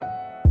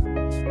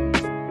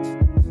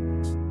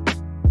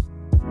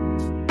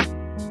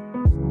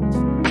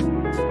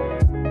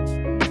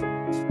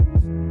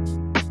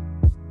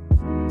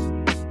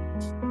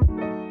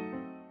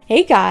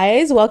Hey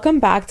guys, welcome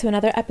back to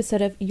another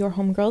episode of Your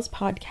Homegirls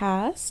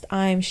podcast.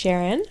 I'm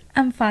Sharon.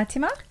 I'm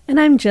Fatima. And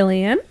I'm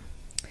Jillian.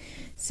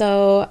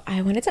 So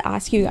I wanted to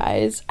ask you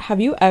guys,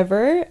 have you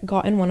ever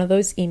gotten one of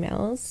those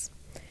emails,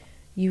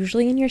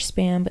 usually in your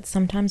spam, but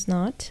sometimes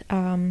not,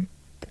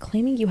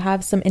 claiming you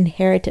have some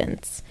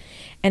inheritance?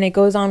 And it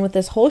goes on with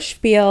this whole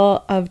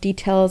spiel of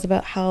details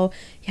about how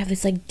you have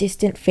this like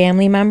distant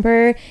family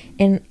member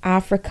in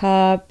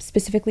Africa,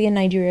 specifically in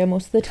Nigeria.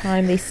 Most of the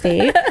time they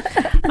stay.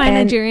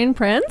 Nigerian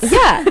prince?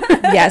 Yeah.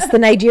 Yes, the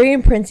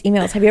Nigerian prince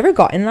emails. Have you ever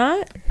gotten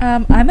that?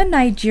 I'm a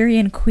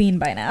Nigerian queen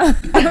by now.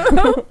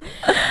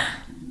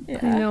 Yeah.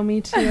 I know, me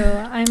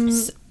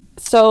too.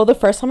 So the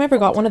first time I ever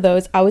got one of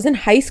those, I was in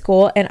high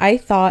school and I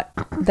thought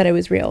that it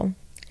was real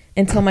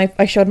until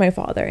I showed my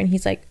father and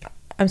he's like,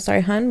 I'm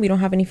sorry, hun, we don't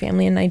have any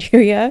family in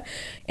Nigeria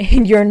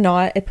and you're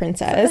not a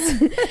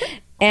princess.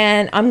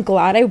 And I'm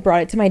glad I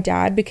brought it to my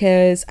dad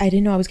because I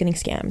didn't know I was getting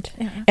scammed.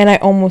 Yeah. And I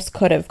almost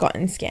could have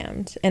gotten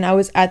scammed. And I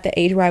was at the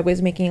age where I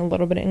was making a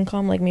little bit of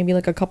income, like maybe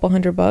like a couple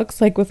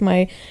 $100, like with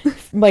my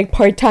like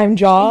part-time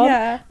job.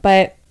 Yeah.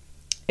 But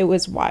it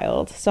was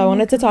wild. So I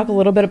wanted to talk a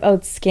little bit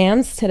about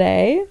scams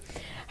today.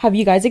 Have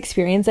you guys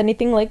experienced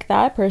anything like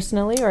that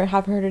personally or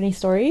have heard any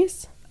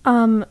stories?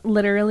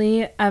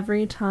 Literally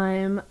every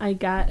time I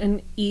get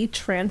an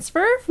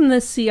e-transfer from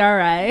the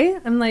CRA,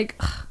 I'm like,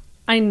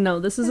 I know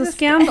this is a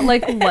scam, but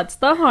like, what's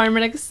the harm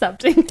in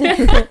accepting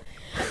it?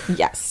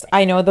 Yes,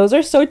 I know. Those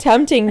are so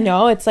tempting.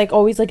 No, it's like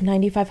always like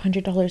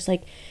 $9,500.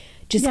 Like,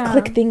 just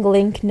click the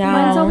link now.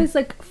 Mine's always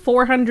like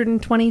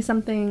 420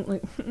 something,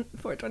 like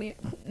 420.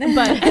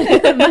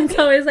 But mine's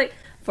always like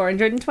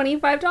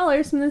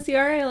 $425 from the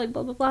CRA, like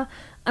blah, blah, blah.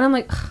 And I'm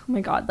like, oh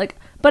my God, like,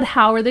 but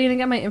how are they going to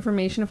get my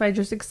information if I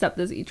just accept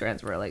this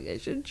e-transfer? Like, I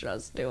should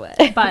just do it.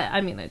 But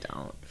I mean, I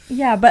don't.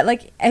 Yeah, but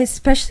like,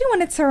 especially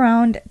when it's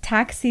around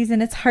tax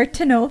season, it's hard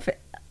to know if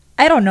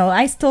I don't know.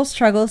 I still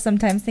struggle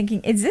sometimes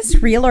thinking, is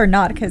this real or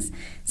not? Because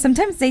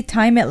sometimes they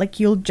time it like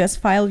you'll just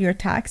file your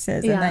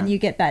taxes and then you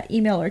get that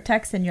email or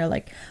text and you're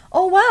like,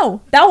 oh, wow,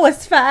 that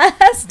was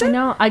fast. I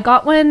know. I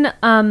got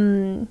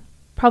one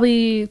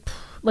probably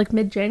like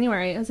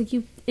mid-January. I was like,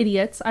 you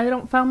idiots. I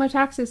don't file my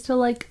taxes till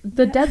like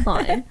the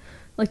deadline.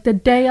 Like the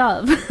day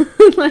of.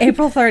 Like,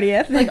 April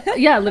 30th. Like,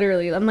 yeah,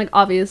 literally. I'm like,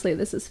 obviously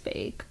this is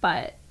fake.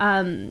 But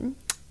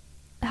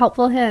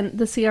helpful hint,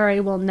 the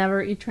CRA will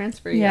never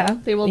e-transfer you. Yeah.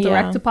 They will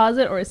direct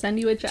deposit or send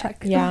you a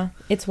check. Yeah,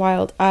 it's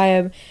wild.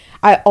 I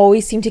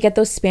always seem to get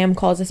those spam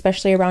calls,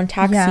 especially around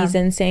tax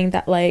season, saying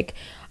that like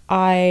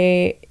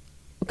I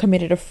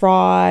committed a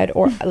fraud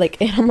or like,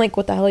 and I'm like,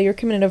 what the hell, you're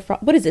committing a fraud?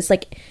 What is this,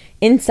 like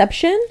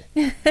Inception?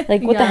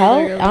 Like what the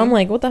hell? Literally. I'm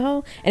like, what the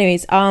hell?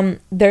 Anyways,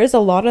 there's a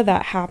lot of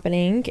that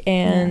happening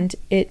and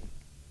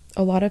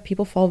a lot of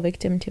people fall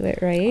victim to it,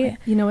 right?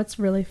 You know, it's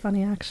really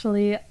funny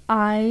actually.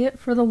 I,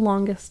 for the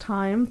longest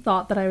time,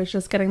 thought that I was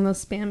just getting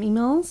those spam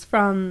emails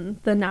from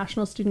the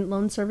National Student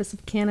Loan Service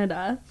of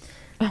Canada.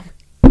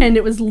 And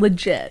it was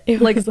legit.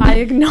 I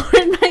ignored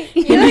my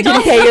email. You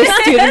didn't pay your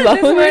student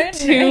loan for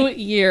 2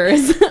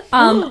 years.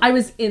 I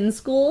was in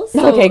school,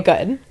 so okay,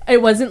 good.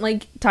 It wasn't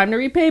like time to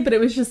repay, but it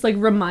was just like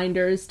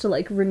reminders to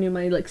like renew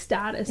my like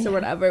status or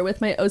whatever with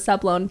my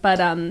OSAP loan.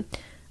 But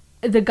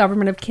the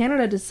government of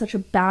Canada does such a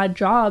bad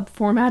job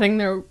formatting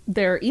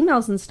their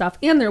emails and stuff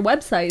and their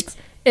websites.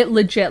 It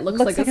legit looks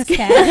like a scam.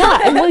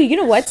 Yeah, and well, you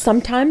know what?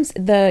 Sometimes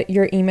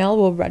your email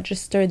will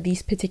register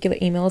these particular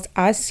emails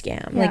as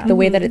scam, like the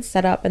way that it's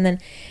set up, and then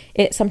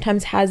it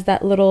sometimes has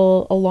that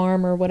little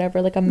alarm or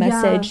whatever, like a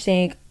message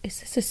saying, "Is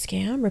this a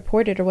scam?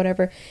 Report it," or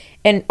whatever.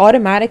 And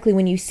automatically,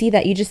 when you see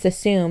that, you just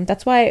assume.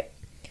 That's why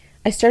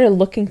I started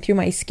looking through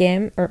my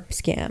scam.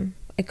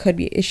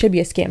 It should be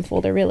a scam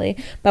folder, really,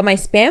 but my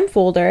spam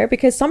folder,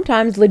 because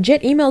sometimes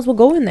legit emails will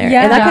go in there,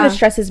 and that kind of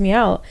stresses me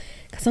out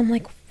because I'm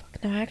like,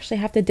 now I actually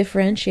have to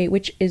differentiate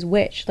which is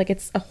which. Like,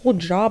 it's a whole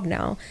job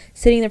now,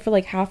 sitting there for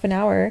like half an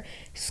hour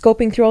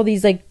scoping through all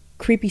these like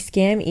creepy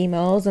scam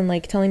emails and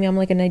like telling me I'm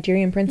like a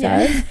Nigerian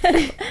princess.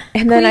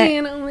 And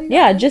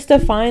then just to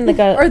find like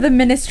or the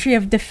Ministry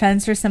of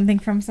Defense or something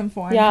from some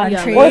foreign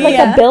country, or like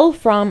a bill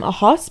from a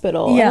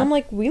hospital. And I'm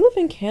like, we live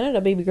in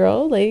Canada, baby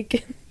girl.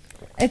 Like,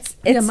 it's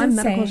my insane.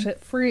 medical shit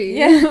free.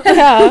 You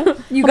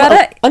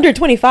gotta under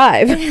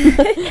 25.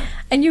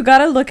 And you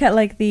gotta look at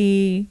like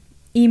the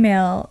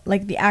email,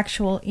 like the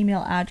actual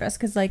email address,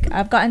 because like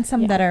I've gotten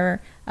some that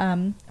are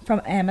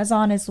from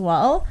Amazon as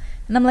well,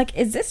 and I'm like,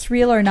 is this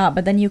real or not?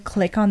 But then you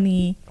click on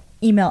the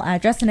email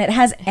address and it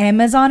has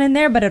Amazon in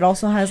there, but it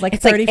also has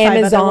like 35 like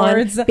Amazon, other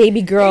words,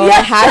 baby girl,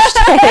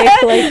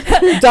 hashtag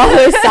like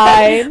dollar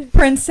sign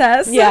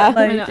princess.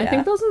 I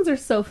think those ones are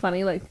so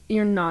funny. Like,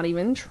 you're not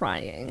even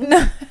trying.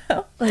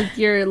 No. Like,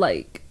 you're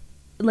like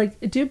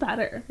do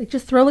better. Like,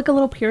 just throw like a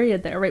little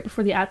period there right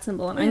before the at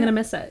symbol and I'm gonna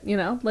miss it, you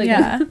know? Like,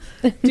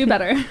 do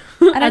better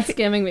at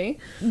scamming me.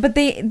 But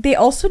they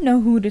also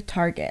know who to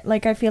target.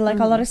 Like, I feel like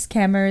a lot of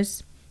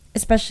scammers,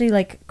 especially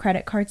like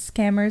credit card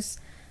scammers,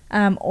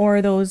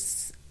 or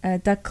those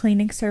duck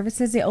cleaning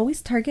services, they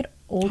always target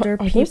older Are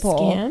people.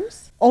 those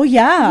scams? Oh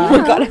yeah. Oh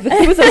my god, if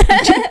it was a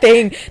legit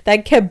thing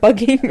that kept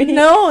bugging me.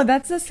 No,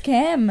 that's a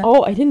scam.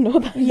 Oh, I didn't know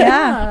that.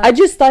 Yeah. I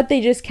just thought they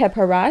just kept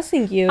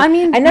harassing you. I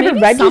mean, I never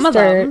maybe some of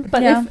them, registered.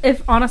 but Yeah.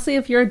 if honestly,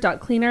 if you're a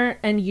duck cleaner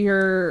and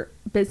your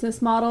business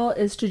model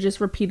is to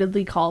just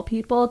repeatedly call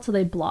people till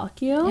they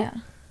block you, Yeah.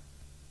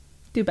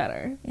 do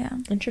better. Yeah.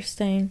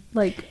 Interesting.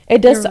 Like,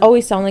 It does you're-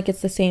 always sound like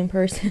it's the same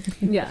person.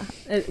 yeah.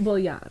 It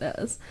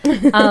is.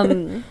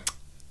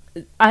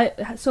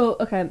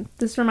 Okay,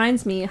 this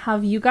reminds me,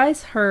 have you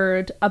guys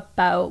heard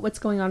about what's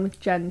going on with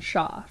Jen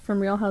Shaw from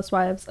Real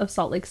Housewives of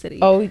Salt Lake City?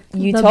 Oh,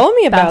 you The told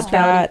me about best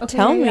that. reality-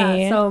 Tell yeah,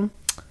 me. So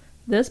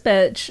this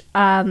bitch,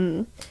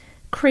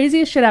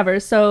 craziest shit ever.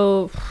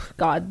 So,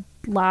 God,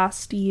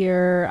 last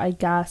year, I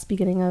guess,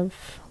 beginning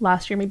of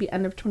last year, maybe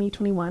end of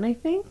 2021, I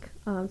think.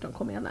 Don't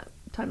quote me on that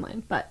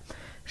timeline, but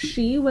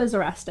she was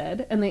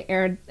arrested, and they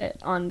aired it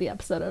on the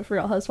episode of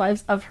Real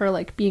Housewives of her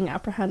like being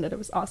apprehended. It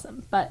was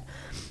awesome, but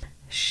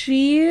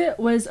she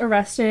was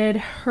arrested.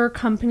 Her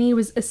company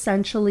was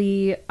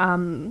essentially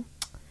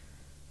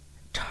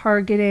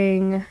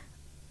targeting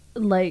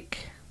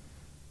like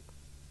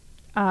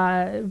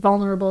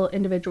vulnerable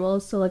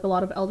individuals, so like a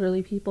lot of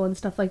elderly people and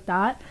stuff like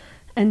that,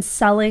 and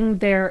selling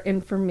their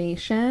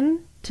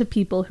information to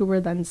people who were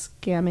then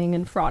scamming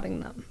and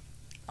frauding them.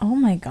 Oh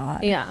my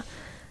god. Yeah.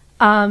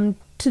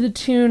 To the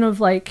tune of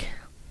like,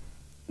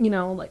 you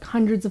know, like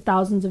hundreds of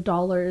thousands of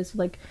dollars,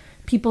 like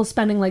people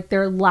spending like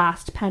their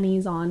last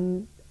pennies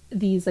on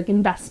these like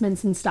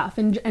investments and stuff.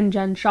 And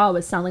Jen Shaw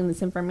was selling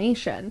this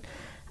information.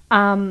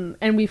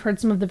 And we've heard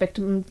some of the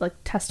victim like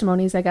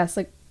testimonies, I guess,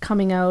 like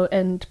coming out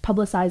and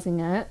publicizing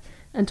it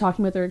and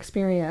talking about their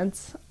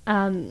experience.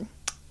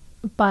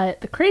 But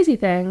the crazy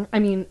thing, I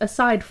mean,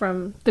 aside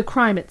from the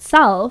crime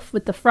itself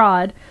with the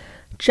fraud,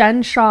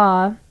 Jen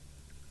Shaw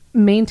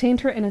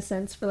maintained her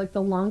innocence for like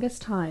the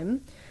longest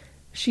time.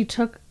 She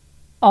took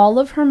all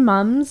of her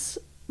mom's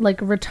like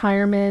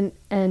retirement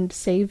and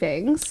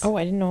savings, Oh,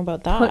 I didn't know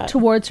about that. put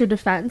towards her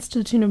defense to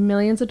the tune of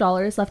millions of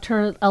dollars, left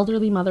her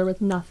elderly mother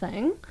with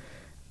nothing,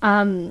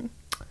 and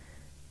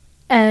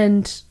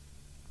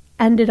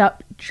ended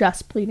up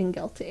just pleading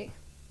guilty.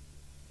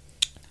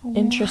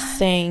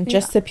 Interesting.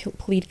 Just to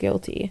plead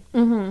guilty.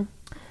 Mm-hmm.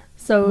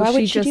 So Why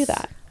would she just do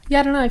that? Yeah,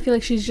 I don't know. I feel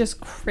like she's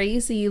just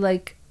crazy.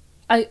 Like,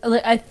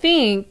 I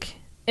think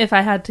if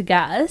I had to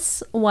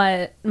guess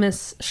what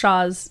Miss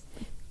Shaw's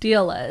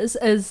deal is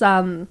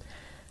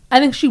I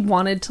think she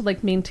wanted to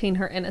like maintain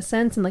her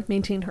innocence and like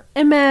maintain her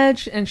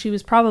image, and she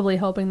was probably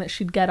hoping that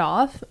she'd get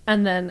off.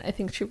 And then I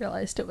think she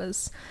realized it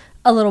was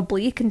a little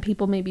bleak, and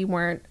people maybe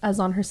weren't as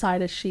on her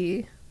side as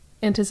she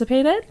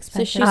anticipated.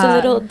 So she's a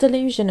little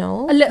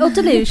delusional. A little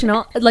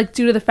delusional, like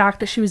due to the fact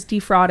that she was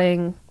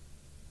defrauding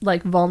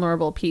like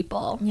vulnerable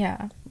people.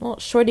 Yeah. Well,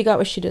 Shorty got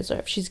what she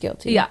deserved. She's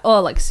guilty. Yeah. Oh,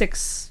 like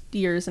 6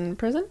 years in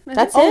prison. I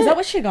That's think. Oh, is it? that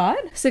what she got?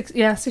 6 She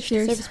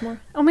years. deserves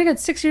more. Oh my god,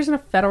 6 years in a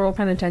federal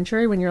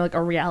penitentiary when you're like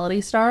a reality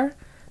star.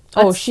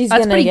 Oh, she's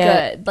that's gonna pretty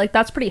get- good. Like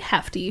that's pretty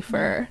hefty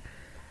for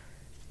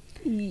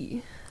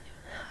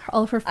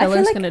all of her I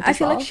fillers feel gonna like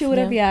dissolve. she would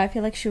have. Yeah, I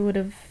feel like she would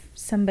have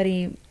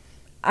somebody.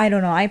 I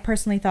don't know. I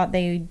personally thought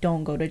they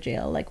don't go to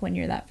jail like when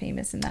you're that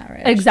famous and that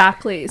rich.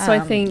 Exactly. So I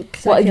Um, think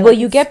so I Well, feel well, like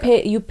you it's get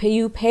paid. You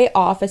pay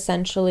off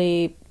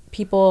essentially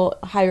people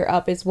higher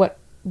up is what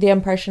the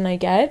impression I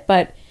get.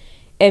 But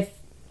if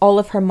all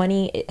of her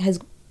money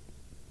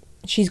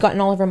she's gotten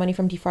all of her money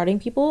from defrauding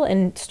people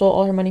and stole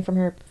all her money from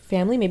her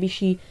family. Maybe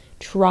she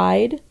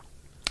tried,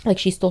 like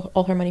she stole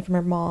all her money from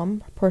her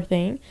mom. Poor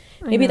thing.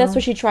 Maybe that's know.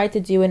 what she tried to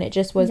do, and it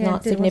just was Yeah, not it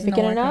wasn't significant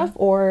working. enough,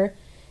 or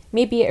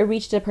maybe it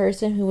reached a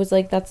person who was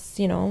like, that's,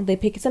 you know,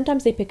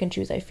 sometimes they pick and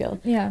choose. I feel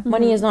Yeah.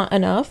 money is not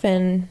enough,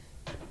 and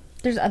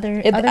There's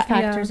other yeah.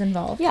 factors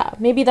involved. yeah,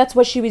 maybe that's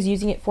what she was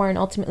using it for, and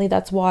ultimately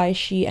that's why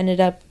she ended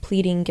up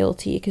pleading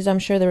guilty, because I'm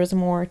sure there was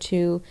more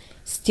to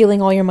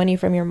stealing all your money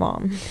from your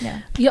mom.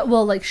 Yeah. Yeah,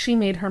 well, like she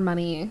made her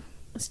money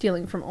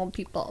stealing from old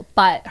people,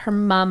 but her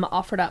mom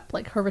offered up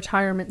like her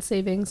retirement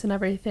savings and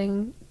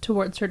everything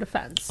towards her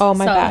defense. Oh,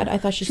 my So bad. I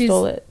thought she she's-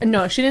 stole it.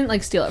 No, she didn't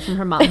like steal it from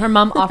her mom. Her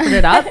mom offered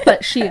it up,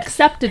 but she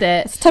accepted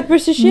it, It's the type of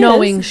person she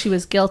knowing is. she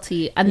was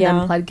guilty, and Yeah.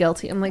 then pled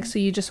guilty. I'm like, so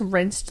you just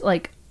rinsed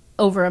like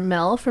over $1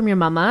 million from your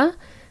mama,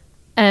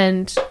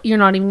 and you're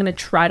not even gonna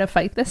try to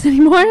fight this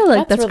anymore?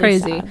 Like that's really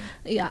crazy. sad.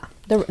 Yeah,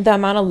 The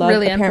amount of love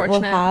Really a parent will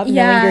unfortunate. have knowing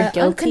Yeah. you're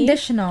guilty.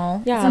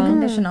 Unconditional. Yeah. It's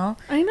unconditional.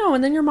 I know.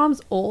 And then your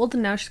mom's old,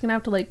 and now she's gonna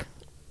have to like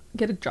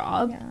get a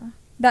job.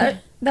 Yeah.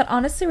 That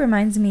honestly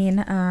reminds me in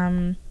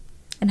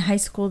high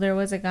school there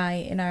was a guy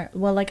in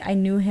I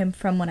knew him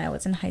from when I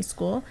was in high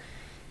school.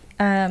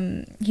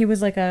 He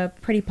was like a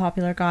pretty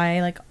popular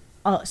guy, like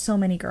so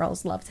many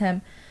girls loved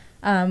him.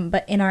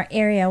 But in our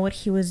area what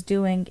he was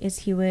doing is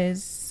he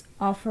was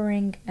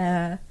offering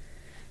a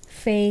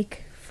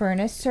fake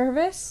furnace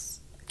service.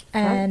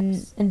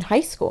 And in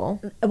high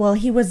school. well,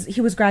 he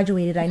was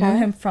graduated. I knew Okay.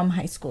 him from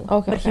high school,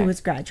 Okay, but he okay.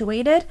 was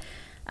graduated.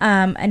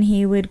 And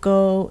he would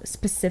go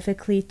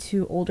specifically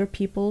to older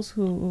peoples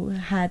who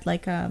had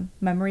like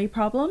memory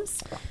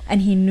problems,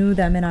 and he knew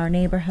them in our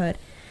neighborhood.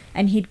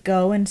 and he'd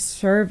go and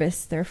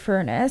service their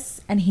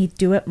furnace, and he'd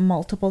do it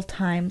multiple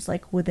times,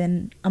 like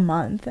within a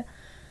month.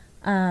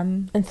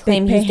 And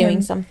claim he's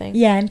doing something.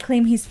 Yeah, and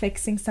claim he's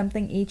fixing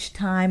something each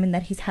time, and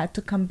that he's had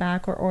to come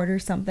back or order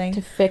something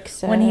to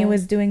fix it when he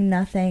was doing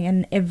nothing.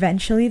 And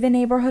eventually the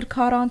neighborhood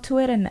caught on to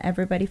it, and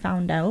everybody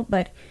found out.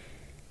 But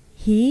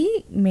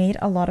he made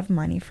a lot of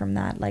money from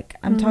that. Like,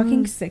 I'm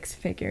talking 6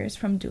 figures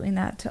from doing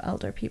that to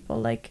elder people.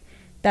 Like,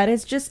 that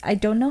is just, I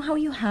don't know how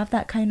you have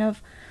that kind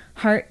of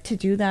heart to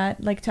do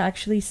that, like to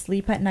actually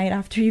sleep at night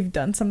after you've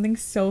done something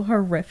so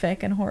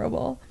horrific and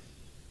horrible.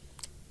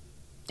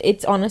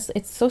 It's honestly,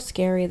 it's so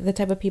scary, the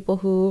type of people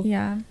who...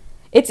 Yeah.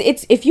 It's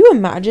if you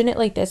imagine it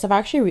like this, I've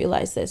actually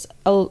realized this.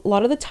 A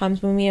lot of the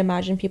times when we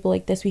imagine people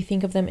like this, we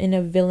think of them in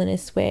a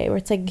villainous way, where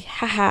it's like,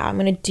 haha, I'm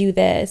gonna do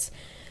this.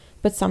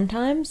 But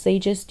sometimes they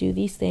just do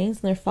these things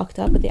and they're fucked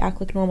up, but they act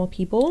like normal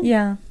people.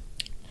 Yeah.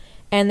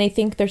 And they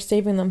think they're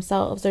saving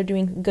themselves, they're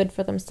doing good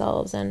for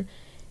themselves, and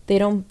they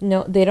don't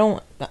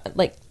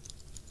like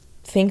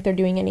think they're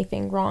doing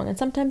anything wrong. And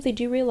sometimes they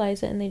do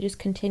realize it and they just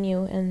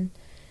continue. And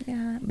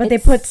yeah, but they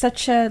put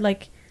such a,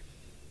 like,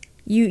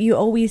 you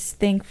always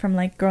think from,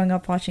 like, growing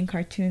up watching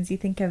cartoons, you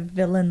think a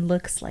villain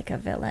looks like a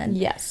villain.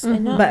 Yes.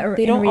 But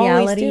they don't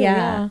reality, always do.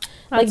 Yeah.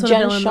 Like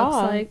Jen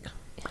Shaw. Like.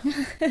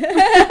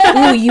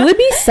 Ooh, you would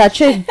be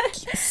such a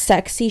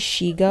sexy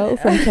Shigo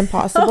from Kim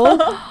Possible.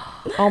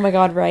 Oh my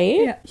god, right?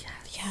 Yeah.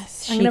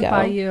 Yes, I'm gonna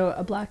buy you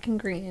a black and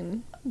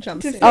green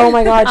jumpsuit. Oh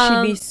my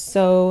god, she'd be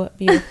so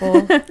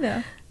beautiful.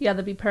 Yeah. Yeah,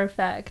 that'd be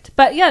perfect.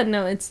 But yeah,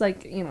 no, it's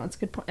like, you know, it's a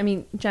good point. I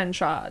mean, Jen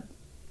Shaw, it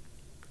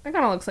kind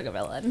of looks like a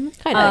villain.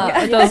 Kind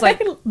of. With those, like,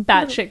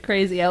 batshit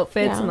crazy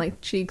outfits and,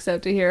 like, cheeks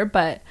out to here.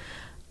 But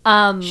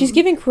she's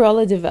giving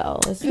Cruella de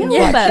Vil. Is she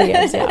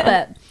is,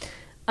 yeah.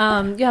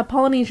 But, yeah,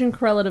 Polynesian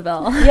Cruella de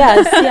Vil.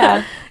 Yes,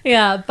 yeah.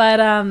 Yeah, but,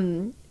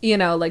 you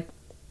know, like,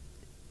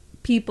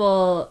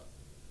 people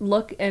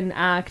look and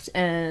act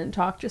and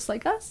talk just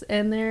like us,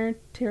 and they're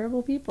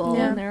terrible people,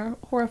 and they're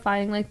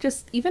horrifying. Like,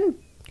 just even...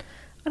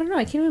 I don't know,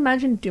 I can't even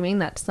imagine doing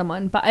that to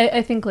someone. But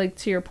I think, like,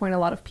 to your point, a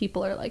lot of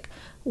people are like,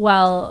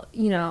 well,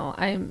 you know,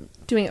 I'm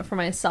doing it for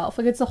myself.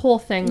 Like, it's the whole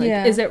thing.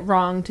 Like, is it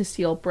wrong to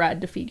steal bread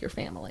to feed your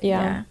family?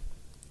 Yeah,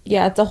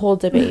 it's a whole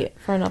debate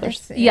for another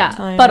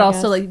time. But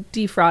also, like,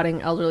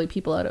 defrauding elderly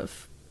people out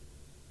of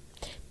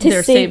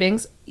their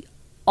savings,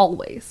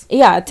 always.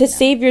 Yeah, to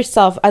save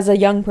yourself as a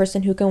young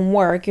person who can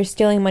work, you're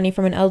stealing money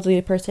from an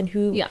elderly person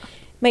who...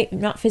 might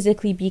not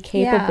physically be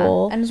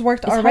capable, and has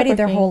worked already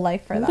their whole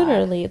life for that.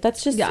 Literally,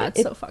 that's just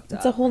it's so fucked up.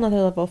 It's a whole nother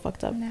level of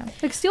fucked up. No.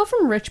 Like, steal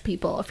from rich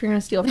people if you're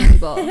gonna steal from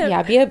people.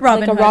 Be a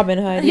Robin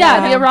Hood.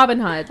 Yeah, be a Robin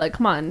Hood. Like,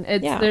 come on,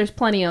 there's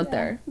plenty out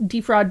there.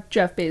 Defraud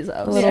Jeff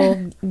Bezos. A little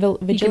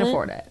vigilant. You can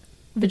afford it.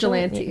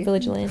 Vigilante.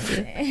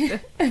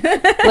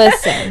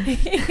 Listen,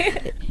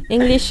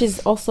 English is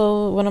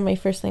also one of my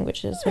first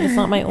languages, but it's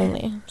not my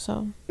only.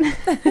 So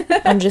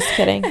I'm just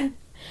kidding.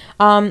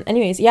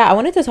 Anyways, I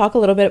wanted to talk a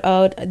little bit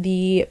about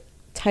the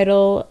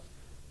title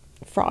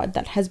fraud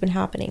that has been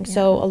happening.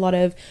 So a lot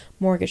of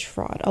mortgage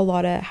fraud, a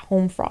lot of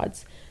home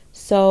frauds.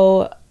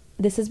 So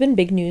this has been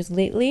big news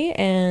lately,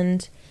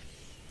 and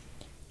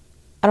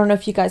I don't know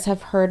if you guys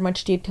have heard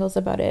much details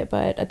about it,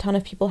 but a ton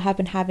of people have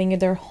been having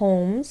their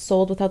homes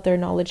sold without their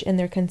knowledge and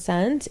their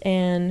consent,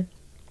 and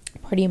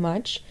pretty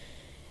much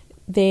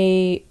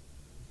there's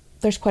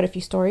quite a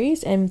few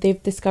stories, and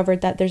they've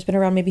discovered that there's been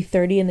around maybe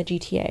 30 in the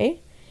GTA.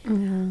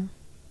 Mm-hmm.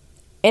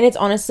 And it's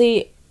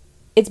honestly,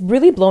 it's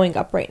really blowing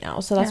up right now.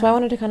 So that's why I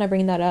wanted to kind of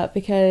bring that up,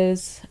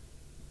 because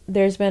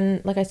there's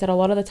been, like I said, a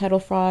lot of the title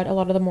fraud, a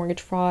lot of the mortgage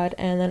fraud,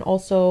 and then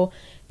also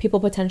people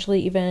potentially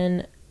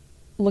even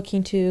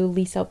looking to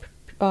lease out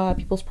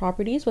people's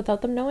properties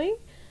without them knowing,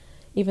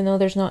 even though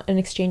there's not an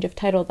exchange of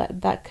title.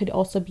 That could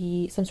also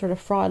be some sort of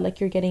fraud, like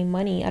you're getting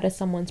money out of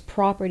someone's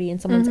property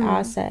and someone's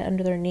asset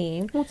under their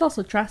name. Well, it's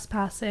also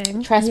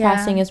trespassing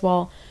as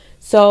well.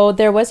 So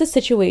there was a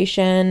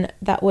situation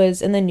that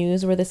was in the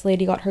news where this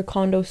lady got her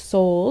condo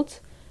sold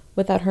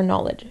without her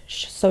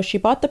knowledge. So she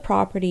bought the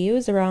property. It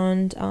was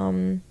around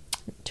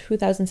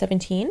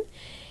 2017.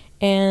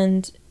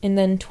 And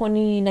then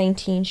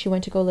 2019, she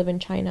went to go live in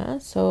China.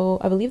 So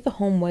I believe the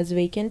home was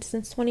vacant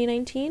since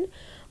 2019.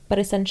 But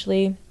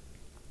essentially,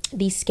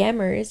 these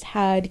scammers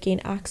had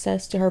gained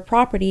access to her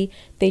property.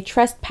 They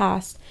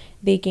trespassed.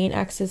 They gained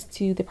access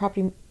to the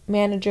property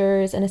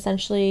managers and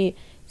essentially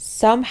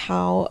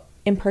somehow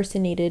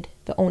impersonated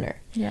the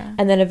owner.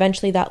 And then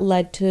eventually that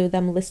led to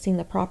them listing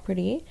the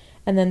property,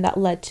 and then that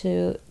led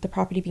to the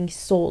property being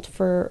sold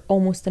for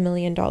almost $1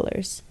 million.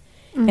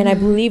 And I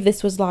believe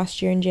this was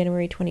last year in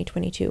January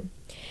 2022.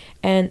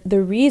 And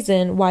the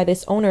reason why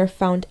this owner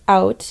found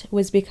out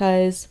was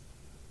because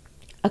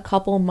a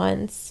couple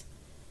months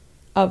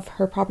of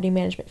her property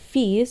management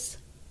fees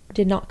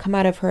did not come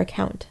out of her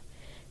account.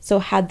 So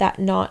had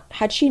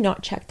she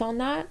not checked on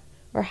that,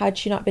 or had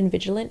she not been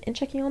vigilant in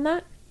checking on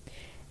that,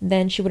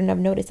 then she wouldn't have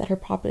noticed that her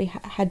property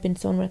had been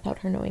sold without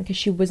her knowing, because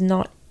she was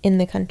not in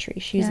the country.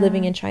 She was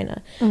living in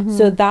China.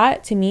 So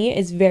that, to me,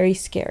 is very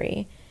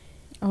scary.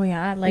 Oh,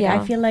 yeah. Like,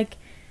 I feel like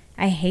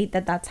I hate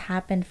that that's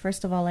happened.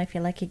 First of all, I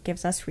feel like it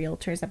gives us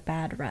realtors a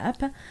bad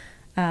rep.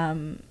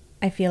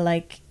 I feel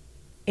like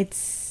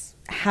it's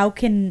how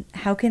can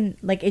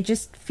like, it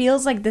just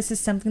feels like this is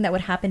something that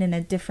would happen in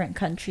a different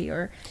country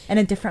or in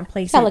a different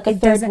place. Yeah, like a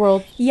third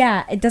world.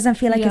 Yeah, it doesn't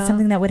feel like it's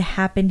something that would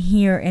happen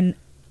here in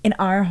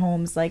our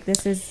homes. Like,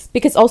 this is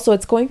because also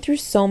it's going through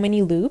so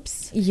many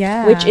loops.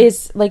 Yeah, which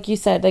is, like you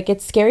said, like,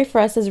 it's scary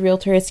for us as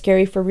realtors, it's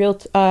scary for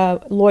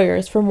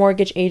lawyers, for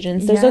mortgage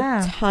agents. There's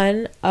a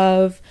ton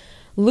of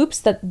loops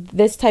that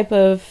this type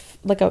of,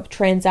 like, a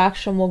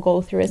transaction will go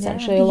through,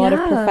 essentially. A lot of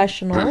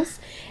professionals,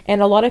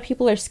 and a lot of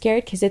people are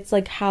scared because it's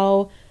like,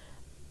 how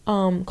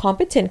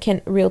competent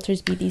can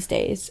realtors be these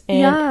days?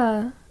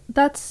 And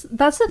that's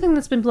the thing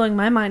that's been blowing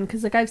my mind,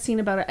 because, like, I've seen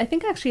about it. I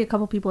think actually a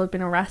couple people have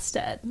been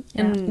arrested.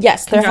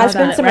 Yes, there has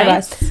been some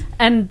arrests,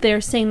 and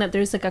they're saying that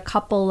there's, like, a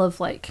couple of,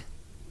 like,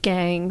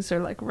 gangs or,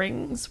 like,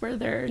 rings where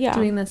they're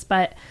doing this.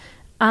 But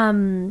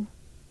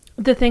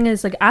the thing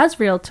is, like, as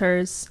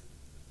realtors,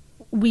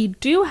 we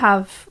do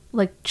have,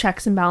 like,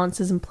 checks and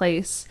balances in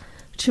place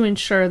to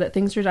ensure that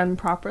things are done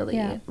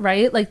properly,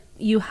 right? Like,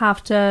 you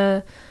have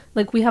to,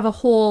 like, we have a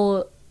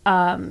whole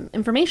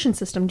information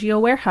system, Geo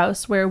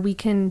Warehouse, where we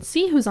can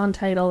see who's on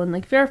title and,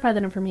 like, verify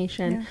that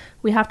information.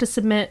 We have to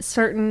submit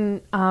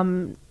certain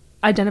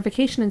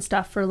identification and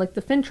stuff for, like,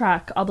 the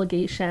FINTRAC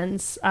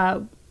obligations,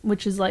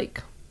 which is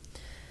like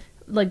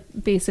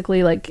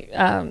basically like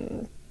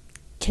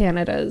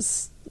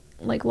Canada's,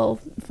 like, little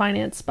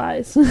finance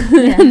spies.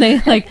 And they,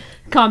 like,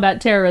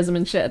 combat terrorism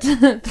and shit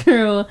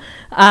through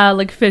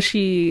like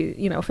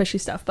fishy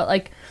stuff. But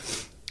like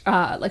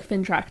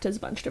FINTRAC does a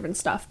bunch of different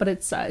stuff, but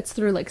it's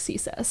through, like,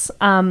 CSIS.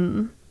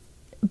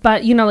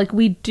 But, you know, like,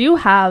 we do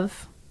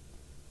have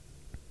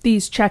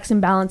these checks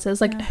and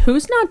balances. Like,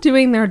 who's not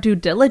doing their due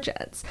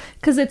diligence?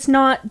 Because it's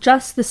not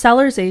just the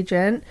seller's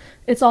agent,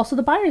 it's also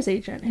the buyer's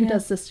agent who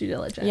does this due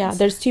diligence. Yeah,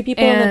 there's two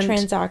people in the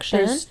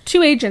transaction. There's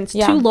two agents,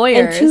 two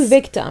lawyers. And two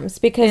victims,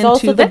 because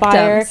also the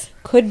buyer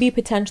could be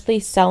potentially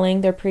selling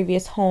their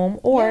previous home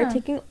or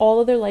taking all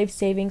of their life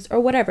savings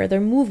or whatever.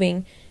 They're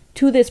moving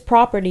to this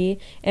property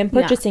and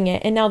purchasing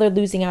it, and now they're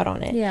losing out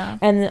on it.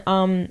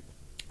 And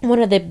one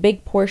of the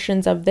big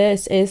portions of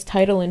this is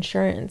title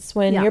insurance.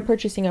 When you're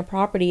purchasing a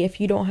property,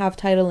 if you don't have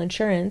title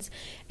insurance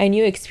and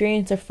you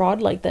experience a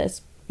fraud like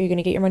this, are you going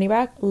to get your money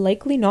back?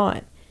 Likely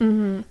not.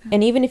 And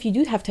even if you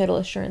do have title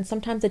insurance,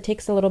 sometimes it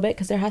takes a little bit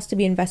because there has to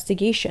be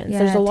investigations.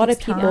 There's a lot of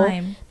people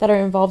that are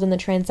involved in the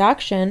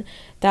transaction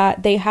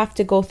that they have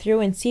to go through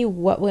and see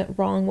what went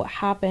wrong, what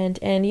happened.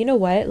 And you know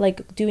what?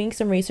 Like, doing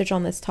some research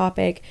on this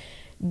topic,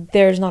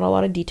 there's not a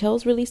lot of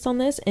details released on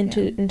this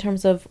in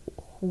terms of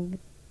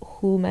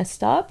who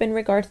messed up in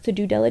regards to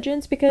due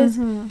diligence, because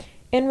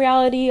in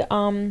reality,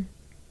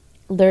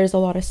 there's a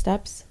lot of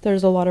steps,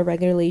 there's a lot of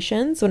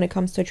regulations when it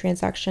comes to a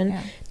transaction.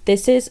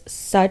 This is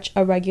such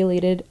a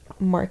regulated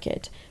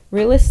market.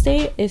 Real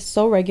estate is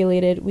so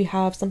regulated. We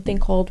have something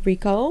called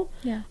RECO,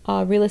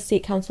 Real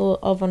Estate Council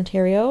of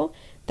Ontario,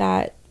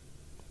 that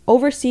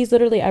oversees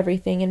literally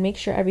everything and makes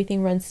sure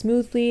everything runs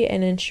smoothly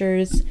and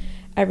ensures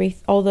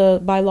all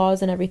the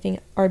bylaws and everything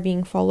are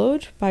being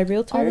followed by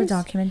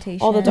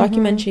realtors. All the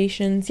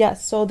documentations.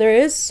 Yes. So there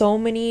is so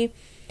many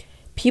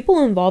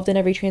people involved in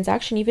every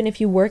transaction. Even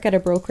if you work at a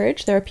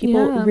brokerage, there are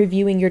people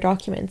reviewing your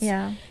documents.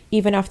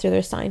 Even after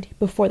they're signed,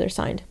 before they're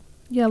signed.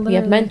 Literally. We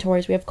have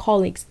mentors, we have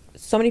colleagues,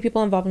 so many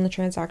people involved in the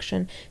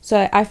transaction.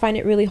 So I find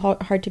it really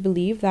hard to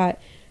believe that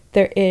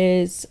there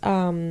is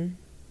something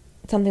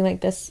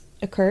like this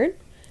occurred.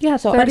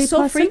 So but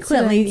so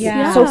frequently.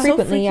 So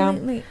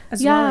frequently,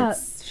 as well.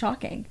 It's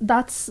shocking.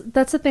 That's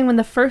the thing. When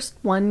the first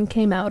one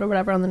came out or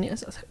whatever on the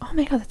news, I was like, oh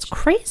my god, that's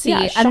crazy.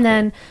 And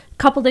then a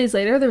couple days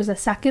later there was a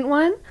second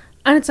one,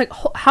 and it's like,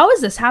 how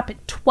has this happened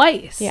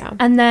twice?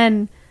 And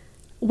then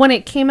when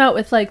it came out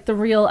with, like, the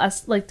real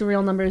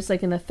numbers,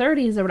 like, in the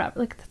 30s or whatever,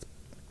 like, that's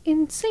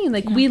insane.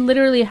 Like, we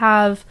literally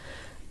have,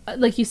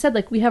 like you said,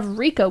 like, we have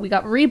RECO, we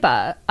got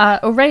REBA,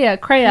 OREA,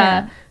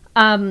 CREA,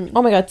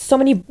 oh my god, so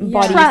many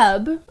bodies.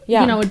 TREB,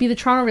 you know, would be the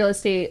Toronto Real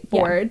Estate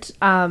Board.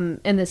 In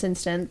this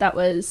instant, that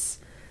was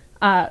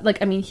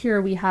like, I mean,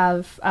 here we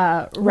have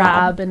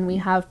RAB and we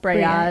have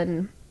BREA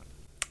and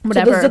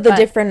whatever. So those are the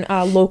different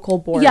local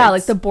boards.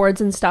 Like the boards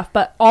and stuff.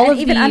 But all of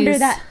even these, under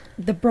that,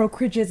 the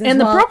brokerages and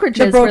well.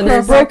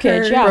 The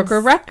brokerage,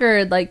 broker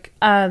record, like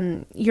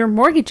your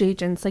mortgage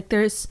agents. Like,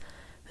 there's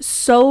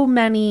so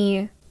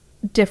many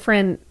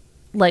different,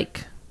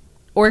 like,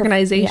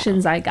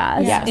 organizations, I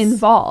guess,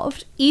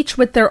 involved, each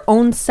with their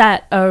own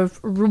set of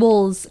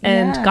rules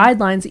and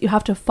guidelines that you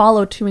have to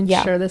follow to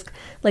ensure this,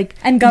 like,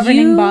 and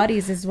governing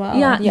bodies as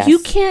well. You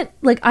can't,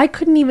 like, I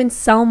couldn't even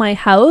sell my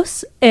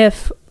house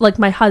if, like,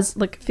 my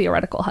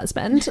theoretical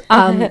husband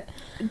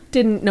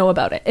didn't know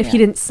about it, if he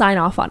didn't sign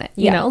off on it.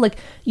 You know, like,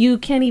 you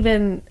can't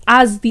even,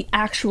 as the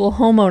actual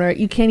homeowner,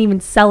 you can't even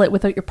sell it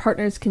without your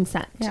partner's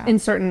consent in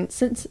certain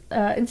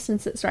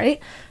instances, right?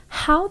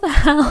 How the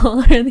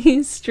hell are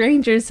these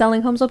strangers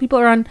selling homes while people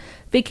are on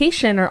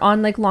vacation or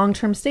on, like,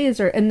 long-term stays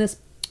or in this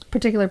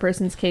particular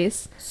person's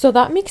case. So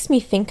that makes me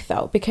think,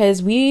 though,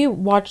 because we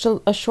watched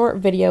a short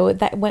video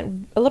that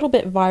went a little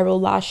bit viral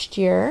last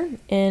year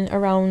in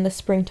around the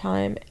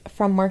springtime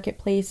from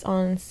Marketplace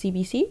on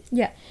CBC.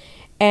 Yeah.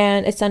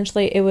 And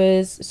essentially it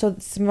was, so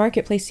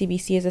Marketplace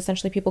CBC is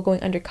essentially people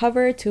going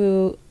undercover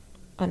to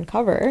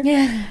uncover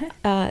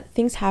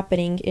things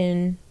happening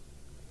in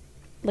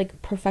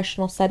like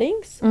professional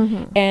settings.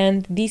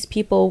 And these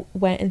people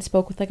went and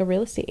spoke with like a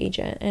real estate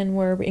agent and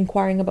were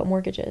inquiring about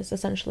mortgages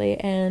essentially,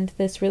 and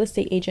this real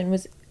estate agent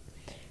was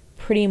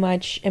pretty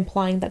much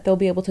implying that they'll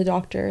be able to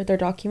doctor their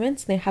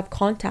documents. They have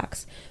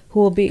contacts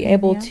who will be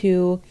able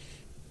to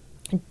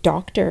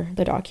doctor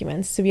the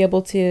documents to be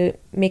able to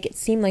make it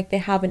seem like they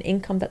have an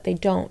income that they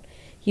don't.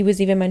 He was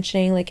even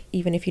mentioning like,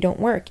 even if you don't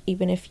work,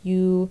 even if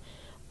you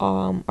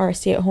are a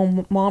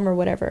stay-at-home mom or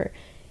whatever.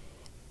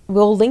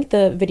 We'll link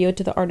the video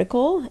to the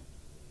article.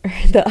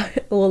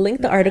 We'll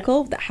link the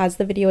article that has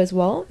the video as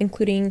well,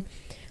 including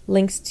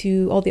links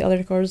to all the other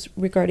articles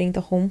regarding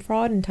the home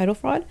fraud and title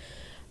fraud.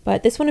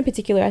 But this one in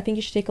particular, I think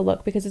you should take a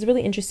look because it's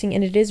really interesting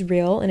and it is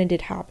real and it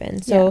did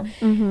happen. So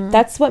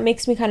that's what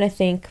makes me kind of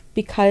think,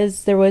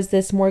 because there was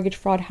this mortgage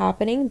fraud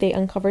happening, they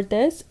uncovered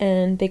this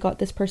and they got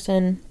this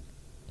person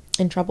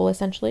in trouble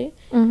essentially,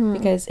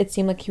 because it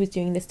seemed like he was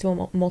doing this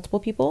to multiple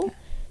people.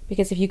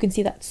 Because if you can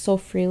see that so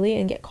freely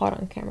and get caught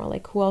on camera,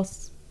 like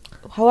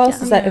how else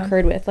has that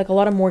occurred with? Like a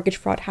lot of mortgage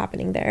fraud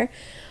happening there.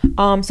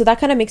 So that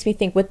kind of makes me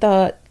think with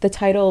the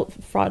title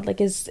fraud, like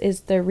is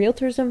the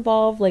realtors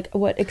involved? Like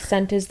what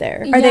extent is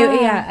there? Are they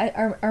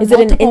are is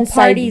it an inside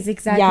parties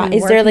exactly? Yeah,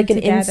 is there like an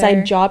together?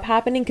 inside job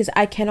happening? Because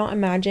I cannot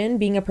imagine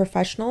being a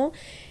professional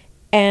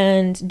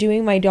and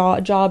doing my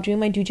job, doing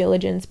my due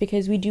diligence,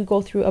 because we do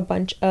go through a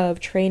bunch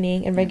of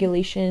training and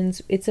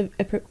regulations. It's a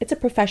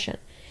profession.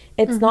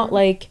 It's not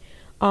like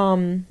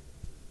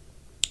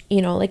you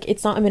know, like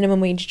it's not a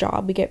minimum wage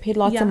job. We get paid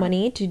lots of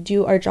money to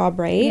do our job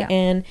right,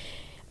 and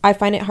I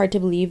find it hard to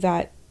believe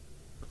that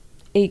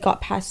it got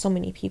past so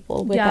many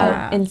people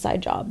without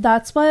inside job.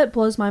 That's what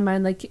blows my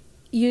mind. Like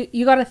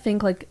you got to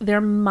think like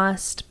there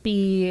must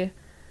be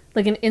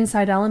like an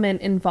inside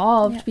element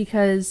involved,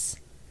 because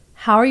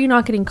how are you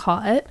not getting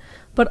caught?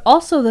 But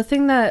also the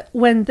thing that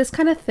when this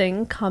kind of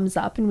thing comes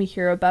up and we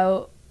hear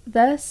about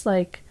this,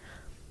 like,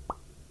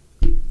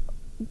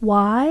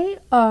 why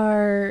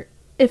are,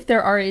 if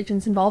there are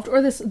agents involved,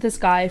 or this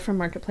guy from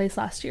Marketplace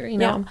last year, you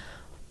know,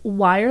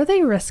 why are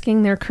they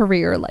risking their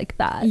career like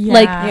that?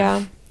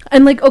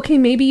 And like, okay,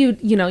 maybe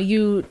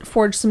you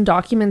forge some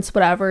documents,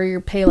 whatever, you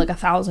pay like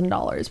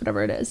 $1,000,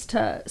 whatever it is,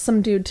 to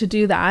some dude to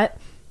do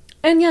that,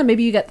 and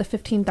maybe you get the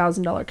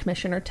 $15,000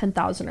 commission or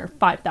 $10,000 or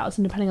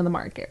 $5,000 depending on the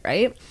market,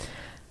 right?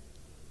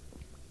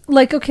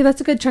 Like, okay,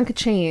 that's a good chunk of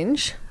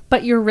change,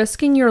 but you're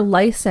risking your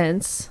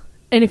license.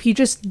 And if you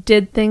just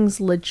did things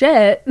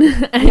legit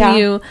and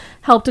you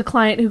helped a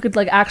client who could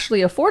like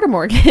actually afford a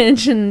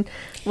mortgage and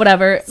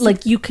whatever,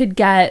 like you could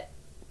get,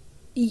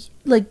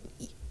 like,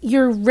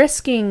 you're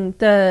risking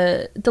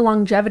the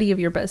longevity of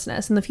your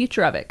business and the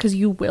future of it, because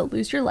you will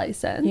lose your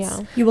license.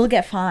 Yeah, you will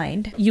get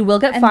fined. You will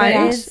get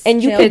fined,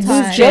 and you could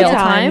lose jail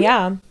time.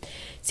 Yeah.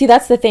 See,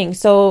 that's the thing.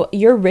 So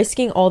you're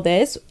risking all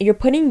this. You're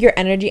putting your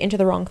energy into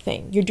the wrong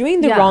thing. You're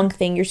doing the wrong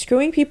thing. You're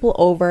screwing people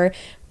over.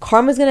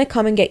 Karma's going to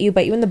come and get you,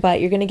 bite you in the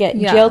butt. You're going to get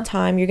jail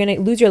time. You're going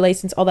to lose your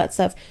license, all that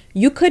stuff.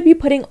 You could be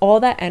putting all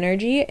that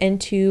energy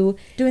into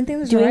doing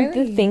things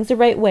the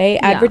right way,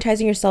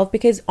 advertising yourself,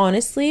 because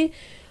honestly,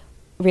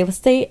 real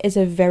estate is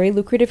a very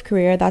lucrative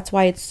career. That's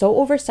why it's so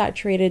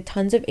oversaturated.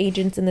 Tons of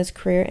agents in this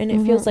career, and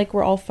it feels like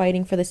we're all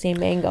fighting for the same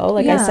mango,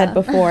 like I said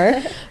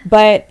before.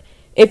 But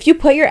if you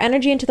put your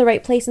energy into the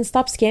right place and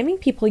stop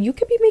scamming people, you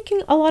could be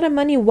making a lot of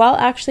money while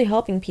actually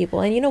helping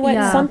people. And you know what?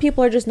 Some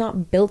people are just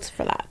not built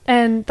for that.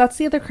 And that's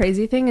the other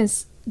crazy thing,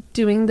 is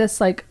doing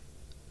this like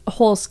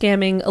whole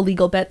scamming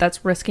illegal bit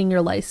that's risking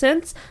your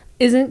license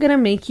isn't going to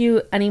make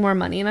you any more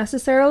money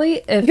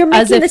necessarily. If you're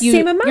making the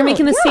same amount. You're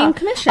making the same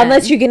commission.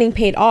 Unless you're getting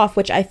paid off,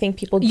 which I think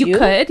people do. You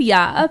could,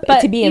 but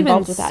to be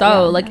involved with that.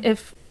 So, like,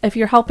 if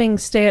you're helping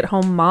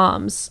stay-at-home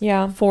moms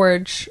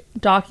forge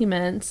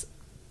documents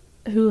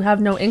who have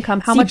no income,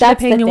 how much are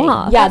they paying you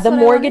off? Yeah, the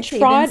mortgage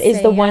fraud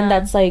is the one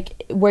that's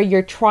like where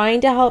you're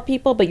trying to help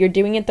people, but you're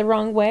doing it the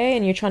wrong way,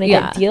 and you're trying to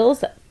get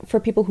deals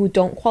for people who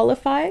don't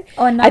qualify.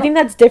 I think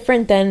that's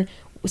different than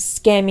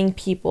scamming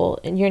people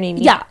in your name.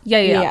 Yeah.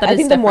 I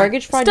think the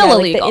mortgage fraud, still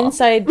illegal. Like the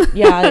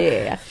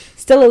inside,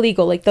 still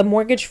illegal. Like the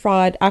mortgage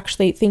fraud,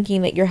 actually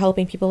thinking that you're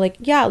helping people, like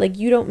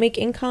you don't make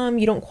income,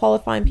 you don't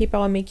qualify, and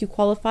people will make you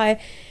qualify.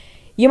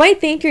 You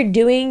might think you're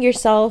doing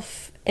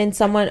yourself and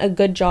someone a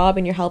good job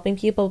and you're helping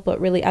people, but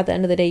really at the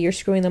end of the day you're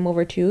screwing them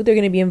over too. They're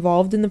going to be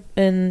involved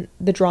in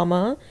the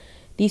drama.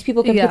 These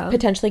people can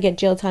potentially get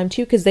jail time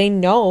too, because they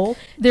know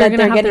they're going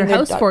to have their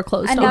house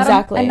foreclosed on.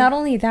 Exactly. And not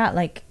only that,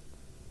 like,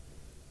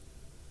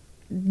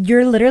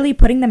 you're literally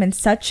putting them in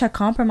such a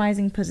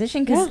compromising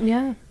position, because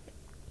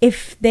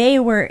if they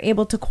were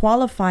able to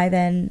qualify,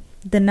 then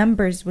the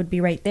numbers would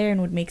be right there and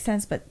would make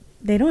sense, but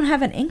they don't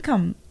have an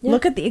income.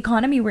 Look at the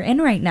economy we're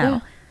in right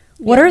now.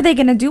 What are they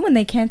gonna do when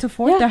they can't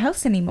afford their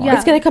house anymore?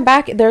 It's gonna come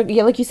back.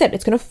 Like you said,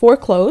 it's gonna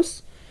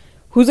foreclose.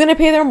 Who's gonna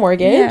pay their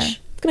mortgage? Yeah.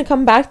 It's gonna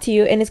come back to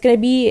you, and it's gonna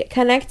be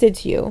connected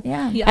to you.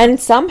 Yeah. And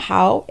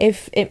somehow,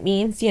 if it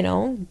means, you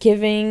know,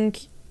 giving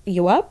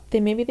you up,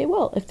 then maybe they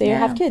will. If they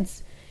have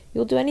kids,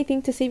 you'll do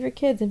anything to save your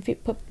kids and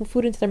put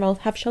food into their mouth,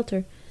 have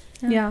shelter.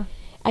 Yeah.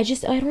 I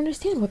don't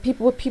understand what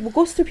people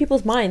goes through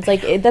people's minds.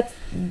 Like that's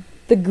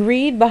the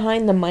greed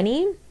behind the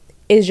money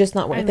is just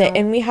not worth it.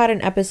 And we had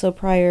an episode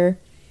prior.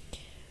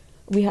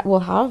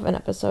 We'll have an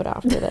episode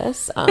after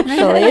this.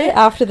 Actually,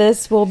 after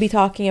this, we'll be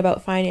talking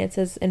about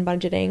finances and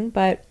budgeting.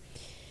 But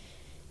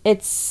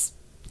it's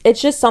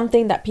just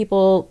something that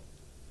people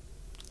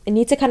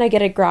need to kind of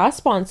get a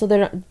grasp on, so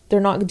they're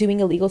not doing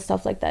illegal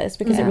stuff like this,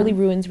 because it really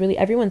ruins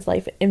everyone's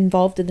life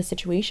involved in the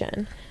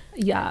situation.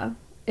 Yeah.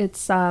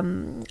 It's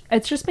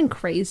just been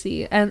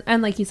crazy,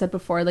 and like you said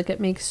before, like it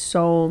makes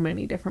so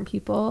many different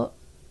people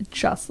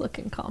just look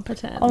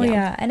incompetent. Oh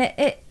yeah, and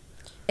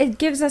it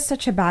gives us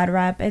such a bad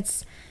rep.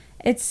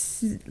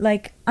 It's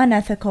like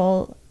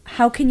unethical.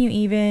 How can you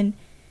even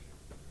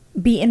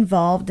be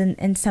involved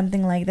in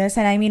something like this?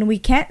 And I mean, we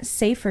can't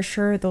say for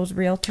sure those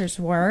realtors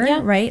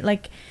were right.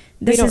 Like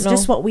this is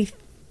just what we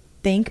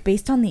think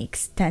based on the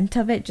extent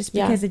of it, just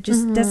because it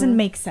just doesn't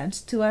make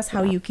sense to us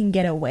how you can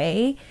get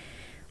away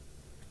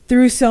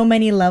through so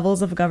many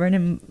levels of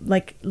governing,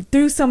 like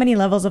through so many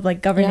levels of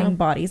like governing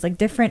bodies, like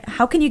different.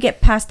 How can you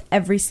get past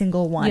every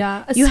single one?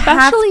 Yeah, you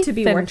have to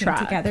be FinTrack. working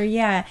together.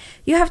 Yeah,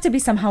 you have to be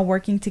somehow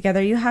working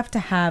together. You have to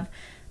have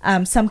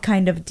some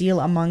kind of deal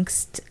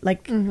amongst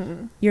like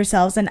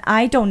yourselves. And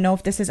I don't know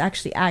if this is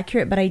actually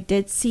accurate, but I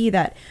did see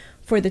that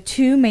for the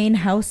two main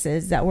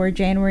houses that were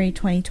January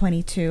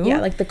 2022. Yeah,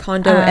 like the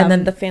condo and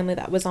then the family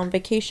that was on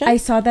vacation. I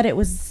saw that it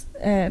was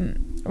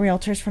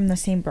realtors from the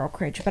same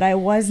brokerage, but I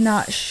was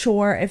not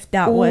sure if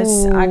that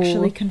was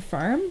actually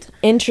confirmed.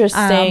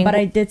 Interesting. But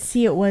I did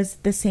see it was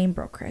the same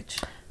brokerage.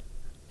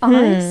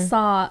 I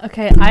saw,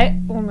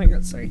 oh my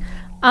god, sorry.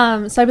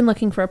 So I've been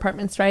looking for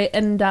apartments, right?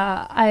 And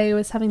I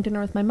was having dinner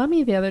with my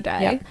mummy the other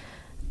day,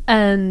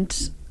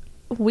 and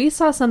we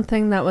saw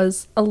something that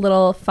was a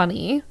little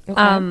funny.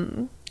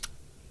 Okay.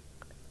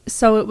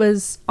 So it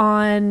was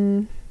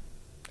on,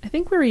 I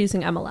think we were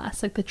using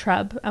MLS, like the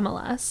Treb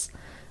MLS.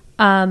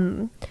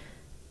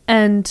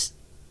 And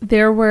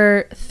there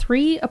were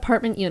 3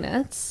 apartment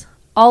units,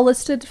 all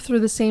listed through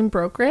the same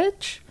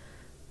brokerage,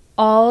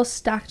 all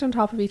stacked on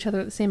top of each other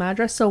at the same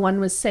address. So one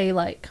was, say,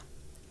 like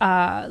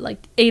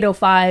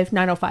 805,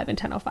 905, and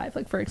 1005,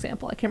 like, for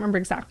example. I can't remember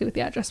exactly what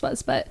the address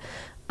was, but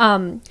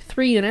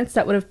 3 units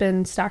that would have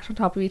been stacked on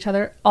top of each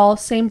other, all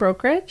same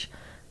brokerage.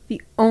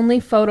 The only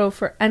photo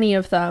for any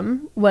of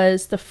them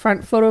was the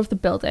front photo of the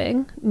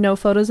building, no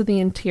photos of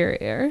the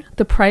interior.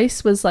 The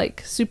price was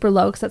like super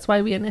low, because that's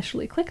why we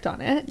initially clicked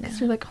on it,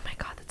 because we're like, oh my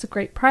god, that's a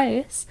great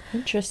price.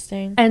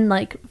 Interesting. And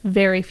like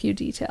very few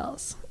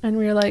details, and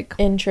we were like,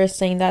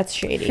 interesting. That's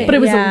shady. but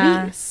it was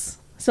a lease,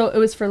 so it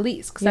was for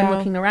lease, because I'm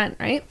looking to rent,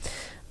 right?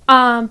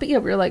 But yeah,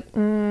 we were like,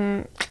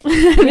 my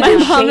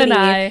mom and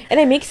I. And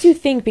it makes you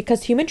think,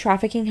 because human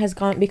trafficking has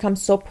become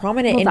so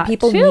prominent, and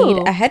people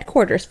need a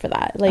headquarters for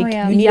that. Like,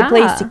 you need a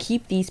place to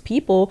keep these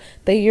people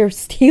that you're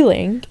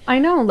stealing. I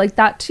know, like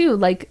that too.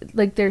 Like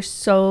there's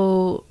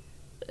so,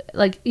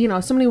 like, you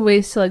know, so many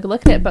ways to like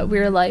look at it. But we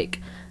were like,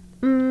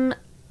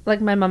 like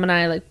my mom and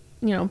I, like,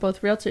 you know,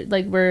 both realtors,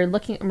 like, we're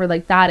looking and we're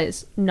like, that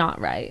is not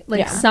right.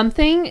 Like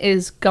something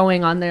is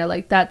going on there.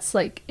 Like that's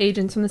like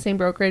agents from the same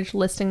brokerage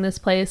listing this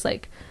place,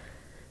 like,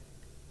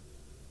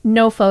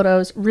 no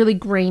photos, really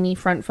grainy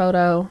front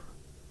photo,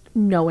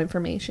 no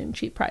information,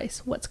 cheap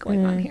price. What's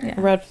going on here?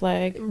 Red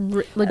flag.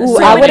 Like, ooh,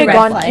 I would have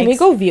gone. Can we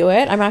go view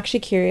it? I'm actually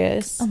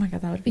curious. Oh my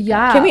god, that would be good.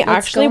 Can we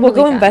actually? We'll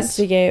go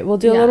investigate. We'll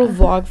do a little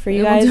vlog for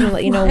you guys and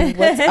let you know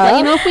what's up. Let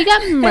you know if we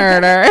get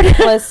murdered.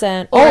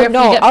 Listen. Or if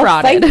no,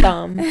 I'll fight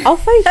them. I'll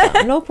fight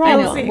them. No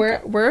problem.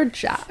 We're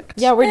jacked.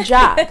 Yeah, we're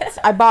jacked.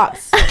 I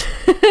boxed.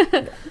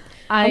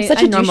 I'm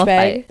such a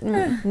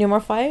douchebag.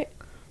 Normal fight.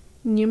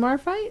 Newmar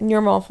fight?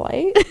 Normal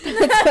flight?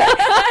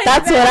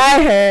 That's what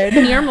I heard.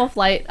 Normal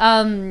flight.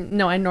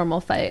 No, I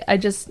normal fight. I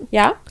just...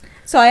 Yeah?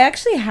 So I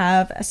actually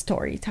have a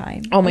story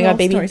time. Oh my god,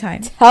 baby. Story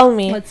time. Tell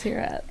me. Let's hear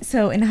it.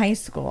 So in high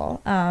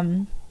school,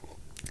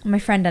 my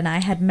friend and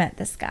I had met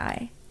this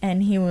guy.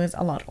 And he was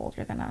a lot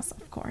older than us,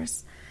 of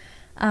course.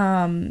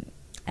 And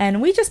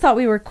we just thought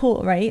we were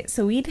cool, right?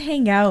 So we'd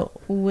hang out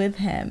with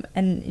him.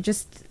 And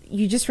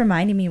you just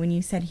reminded me when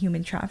you said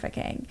human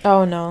trafficking.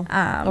 Oh, no.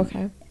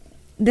 Okay.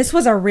 This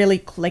was a really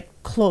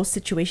close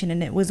situation,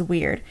 and it was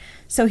weird.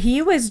 So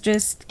he was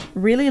just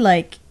really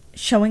like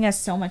showing us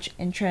so much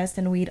interest,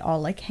 and we'd all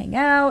like hang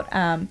out.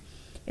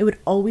 It would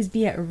always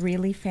be at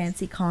really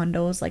fancy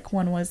condos. Like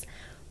one was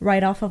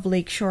right off of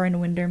Lakeshore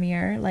in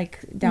Windermere,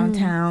 like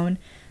downtown.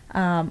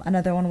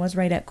 Another one was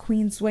right at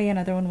Queensway.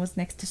 Another one was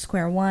next to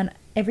Square One.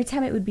 Every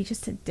time it would be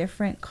just a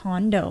different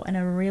condo, and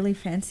a really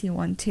fancy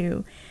one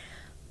too.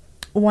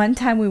 One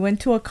time we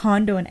went to a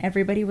condo and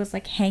everybody was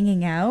like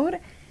hanging out.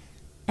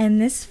 And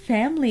this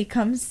family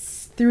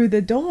comes through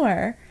the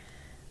door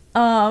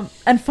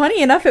And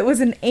funny enough, it was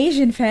an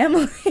Asian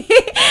family.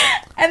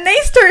 And they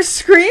start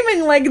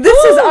screaming like,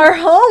 this is our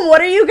home.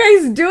 What are you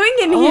guys doing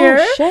in here?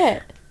 Oh,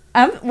 shit.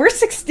 We're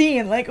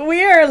 16. Like,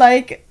 we are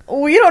like,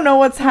 we don't know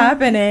what's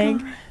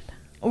happening.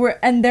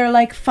 And they're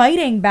like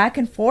fighting back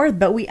and forth,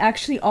 but we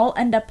actually all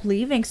end up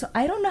leaving. So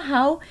I don't know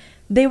how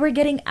they were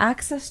getting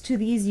access to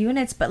these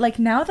units. But like,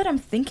 now that I'm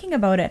thinking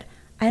about it,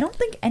 I don't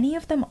think any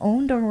of them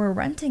owned or were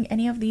renting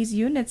any of these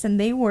units. And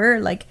they were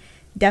like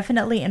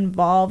definitely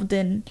involved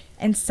in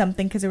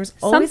something, because there was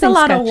always Something a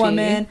lot sketchy. of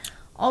women,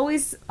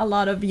 always a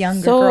lot of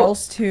younger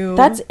girls too.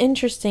 That's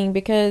interesting,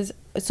 because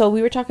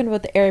we were talking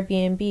about the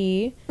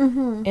Airbnb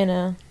in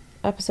a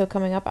episode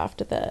coming up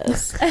after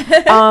this.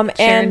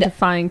 And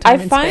defying time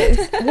I and find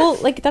space. well,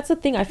 like, that's the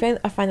thing. I find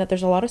that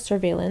there's a lot of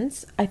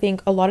surveillance. I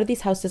think a lot of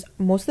these houses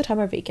most of the time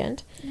are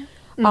vacant.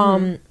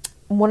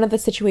 One of the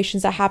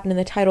situations that happened in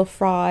the title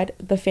fraud,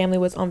 the family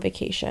was on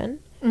vacation.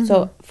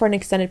 So for an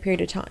extended period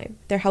of time,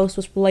 their house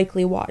was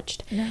likely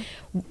watched.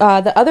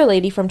 The other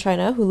lady from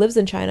China who lives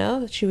in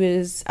China, she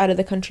was out of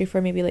the country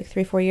for maybe like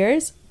 3-4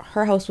 years.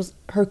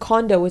 Her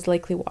condo was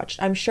likely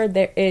watched. I'm sure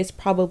there is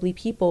probably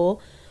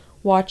people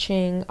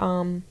watching,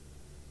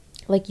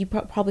 like, you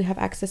probably have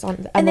access on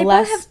the MLS. And they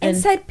probably have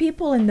inside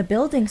people in the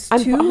buildings too.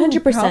 I'm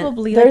 100%.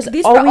 Probably. There's like,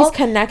 these always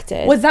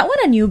connected. Was that one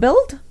a new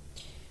build?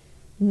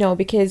 No,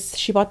 because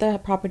she bought the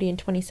property in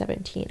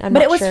 2017.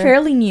 But it was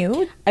fairly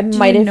new. It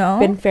might have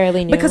been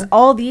fairly new. Because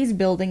all these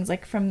buildings,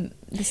 like from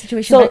the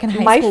situation back in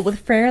high school, was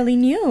fairly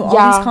new. All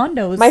these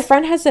condos. My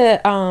friend has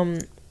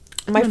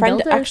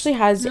builders. actually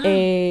has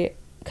a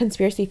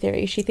conspiracy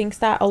theory. She thinks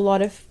that a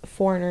lot of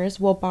foreigners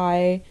will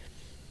buy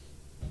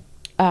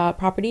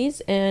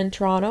properties in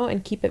Toronto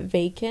and keep it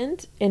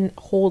vacant and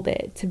hold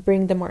it to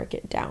bring the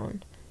market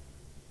down.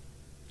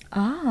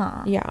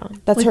 Yeah,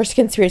 that's her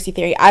conspiracy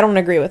theory. I don't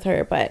agree with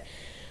her, but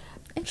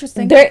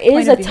interesting. There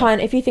is a ton.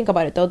 If you think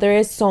about it, though, there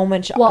is so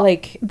much.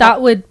 Like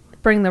that would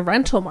bring the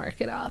rental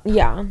market up.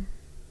 Yeah,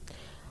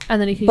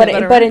 and then you could.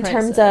 But in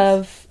terms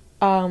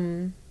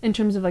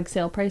of like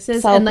sale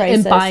prices, and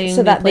buying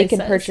so that they places,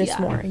 can purchase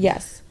more.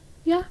 Yes.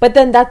 Yeah. But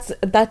then that's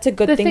a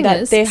good thing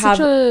that they have.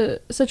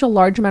 Such a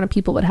large amount of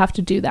people would have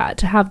to do that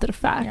to have that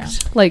effect. Yeah.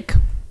 Like,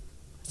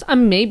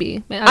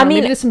 maybe. Maybe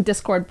there's some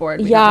Discord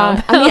board.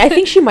 Yeah. I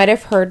think she might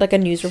have heard like a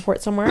news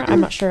report somewhere. I'm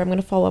not sure. I'm going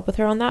to follow up with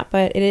her on that.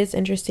 But it is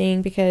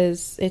interesting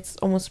because it's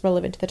almost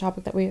relevant to the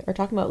topic that we are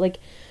talking about. Like,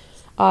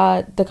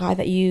 the guy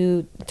that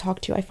you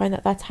talked to, I find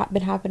that that's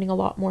been happening a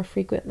lot more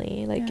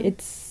frequently. Like,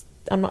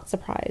 I'm not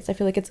surprised. I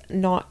feel like it's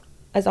not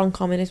as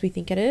uncommon as we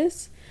think it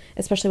is,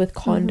 especially with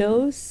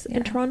condos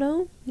in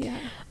Toronto. Yeah.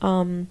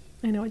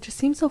 I know, it just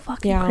seems so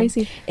fucking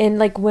crazy. And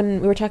like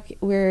when we're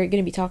going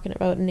to be talking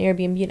about an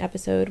Airbnb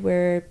episode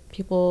where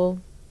people,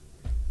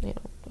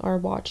 are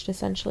watched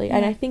essentially.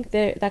 And I think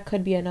that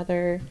could be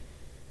another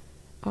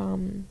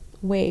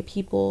way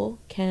people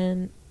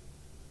can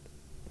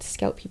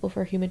scout people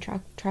for human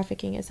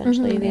trafficking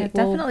essentially. They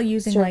definitely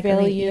using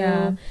surveil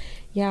you.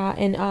 Yeah,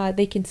 and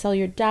they can sell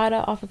your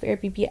data off of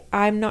Airbnb.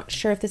 I'm not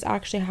sure if this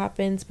actually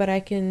happens, but I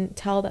can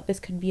tell that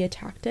this could be a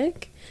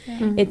tactic.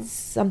 Yeah. It's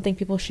something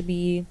people should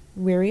be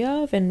wary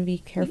of and be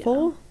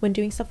careful when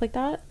doing stuff like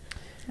that.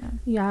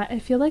 Yeah, I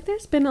feel like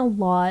there's been a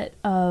lot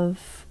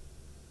of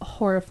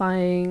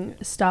horrifying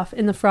stuff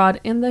in the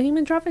fraud and the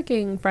human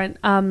trafficking front.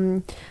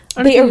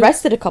 They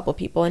arrested a couple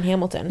people in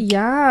Hamilton.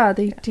 Yeah,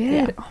 they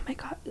did. Yeah. Oh my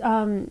god.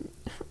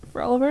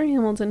 For all of our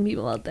Hamilton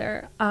people out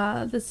there,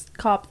 this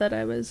cop that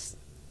I was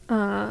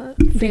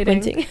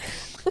frequenting the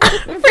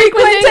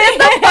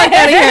fuck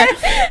out of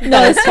here.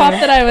 No, this cop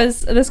that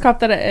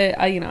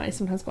I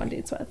sometimes go on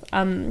dates with.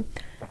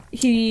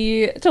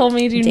 He told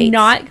me to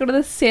not go to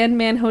the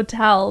Sandman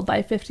Hotel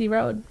by 50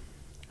 Road.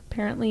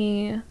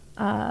 Apparently,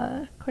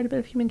 quite a bit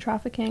of human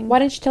trafficking. Why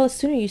didn't you tell us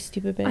sooner, you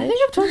stupid bitch? I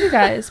think I've told you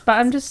guys, but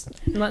I'm just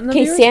letting the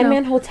viewers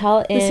Sandman know.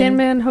 Hotel the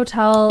Sandman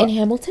Hotel in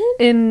Hamilton?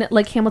 In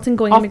like Hamilton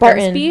going off into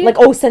Barton. McGillespie.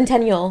 Like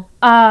Centennial.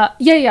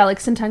 Yeah, like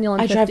Centennial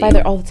and I 50. drive by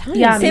there all the time.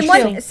 Yeah,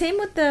 same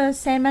with the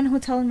Sandman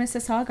Hotel in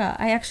Mississauga.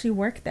 I actually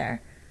work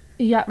there.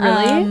 Yeah,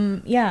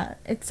 really? Yeah,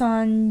 it's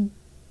on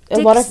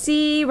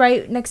Dixie,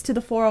 right next to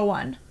the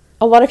 401.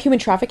 A lot of human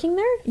trafficking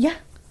there? Yeah.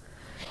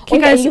 Okay,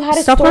 guys, you had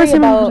a story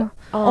about...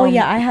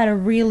 I had a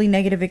really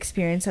negative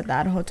experience at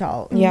that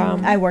hotel. Yeah.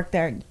 I worked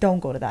there. Don't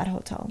go to that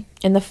hotel.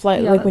 And the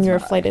flight, like when you're a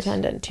flight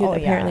attendant too,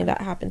 apparently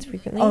that happens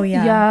frequently. Oh,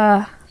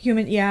 yeah.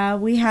 Yeah.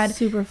 We had...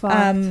 Super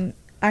fucked.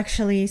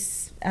 Actually,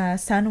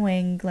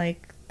 Sunwing,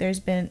 like, there's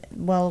been...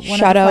 Well,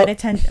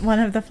 one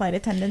of the flight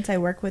attendants I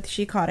work with,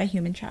 she caught a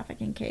human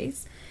trafficking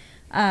case.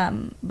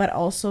 But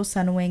also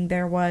Sunwing,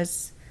 there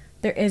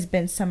has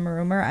been some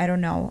rumor, I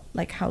don't know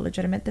like how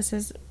legitimate this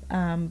is,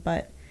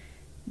 but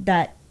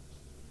that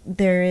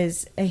there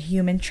is a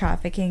human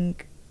trafficking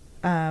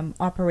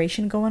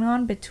operation going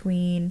on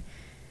between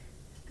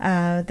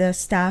the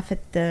staff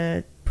at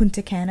the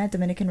Punta Cana,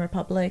 Dominican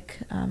Republic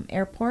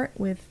airport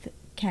with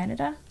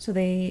Canada. So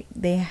they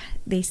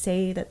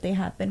say that they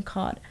have been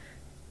caught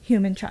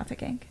human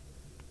trafficking.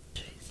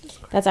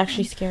 That's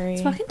actually scary.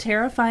 It's fucking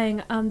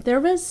terrifying. There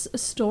was a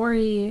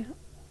story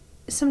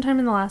sometime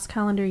in the last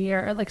calendar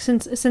year, like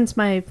since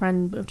my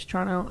friend moved to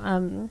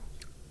Toronto,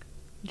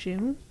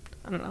 June,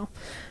 I don't know,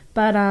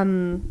 but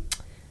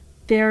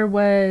there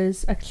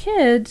was a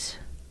kid.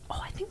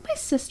 Oh, I think my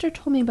sister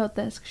told me about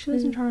this because she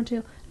lives in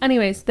Toronto too.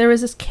 Anyways, there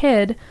was this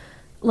kid,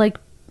 like,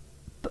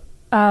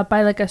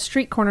 by like a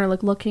street corner,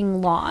 like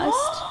looking lost.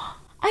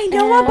 I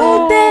know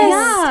about this.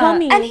 Yeah. Tell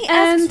me. And he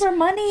asks for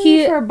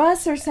money for a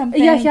bus or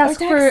something. Yeah, he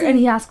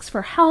asks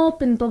for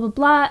help and blah blah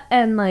blah,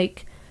 and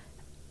like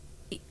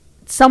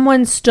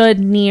someone stood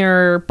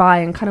nearby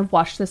and kind of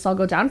watched this all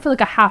go down for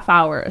like a half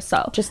hour or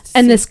so.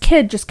 And this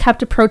kid just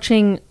kept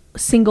approaching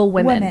single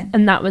women.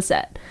 And that was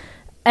it.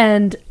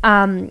 And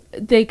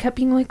they kept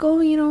being like, oh,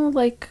 you know,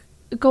 like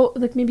go,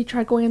 like maybe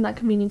try going in that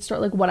convenience store,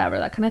 like whatever,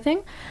 that kind of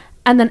thing.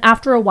 And then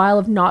after a while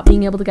of not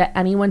being able to get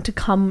anyone to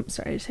come,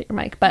 sorry, I just hit your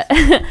mic, but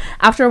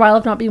after a while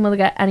of not being able to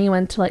get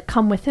anyone to like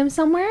come with him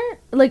somewhere,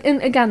 like,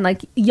 and again,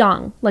 like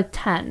young, like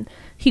 10,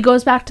 he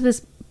goes back to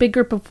this big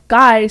group of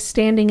guys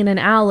standing in an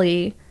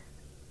alley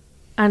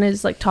and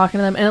is like talking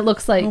to them. And it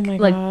looks like, oh my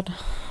like, God.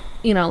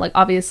 You know, like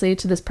obviously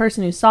to this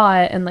person who saw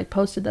it and like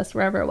posted this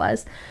wherever it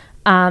was,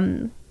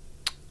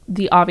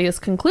 the obvious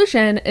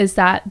conclusion is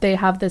that they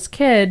have this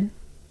kid,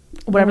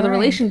 whatever the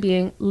relation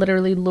being,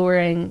 literally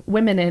luring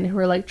women in who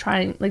are like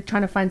trying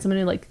to find someone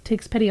who like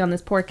takes pity on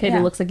this poor kid who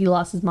looks like he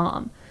lost his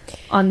mom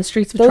on the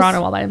streets of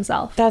Toronto all by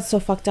himself. That's so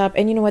fucked up.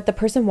 And you know what, the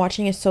person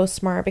watching is so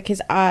smart,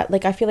 because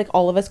like I feel like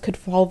all of us could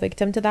fall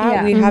victim to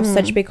that. We have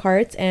such big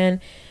hearts, and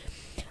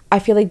I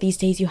feel like these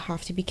days you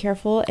have to be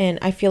careful, and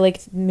I feel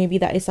like maybe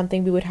that is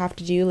something we would have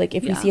to do. Like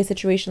if we see a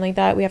situation like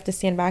that, we have to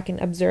stand back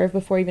and observe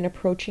before even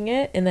approaching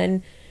it, and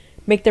then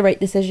make the right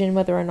decision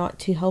whether or not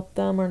to help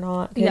them or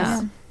not.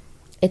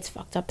 It's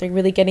fucked up. They're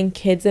really getting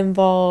kids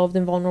involved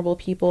and vulnerable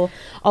people.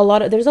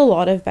 There's a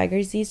lot of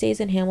beggars these days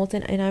in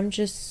Hamilton, and I'm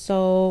just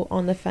so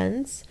on the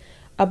fence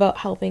about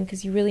helping,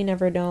 because you really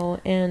never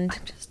know. And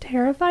I'm just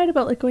terrified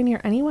about like going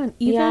near anyone,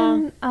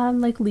 even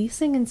like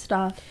leasing and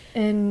stuff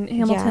in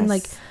Hamilton.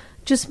 Like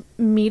just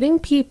meeting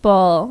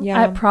people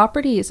at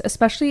properties,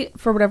 especially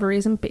for whatever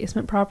reason,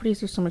 basement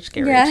properties are so much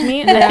scarier to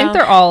me. And I think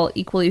they're all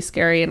equally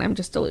scary, and I'm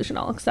just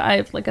delusional because I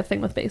have like a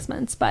thing with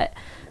basements. But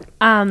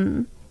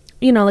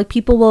you know, like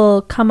people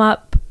will come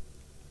up,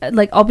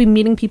 like I'll be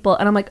meeting people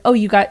and I'm like, oh,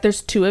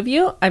 there's 2 of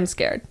you, I'm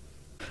scared.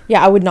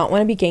 Yeah, I would not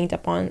want to be ganged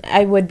up on.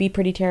 I would be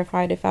pretty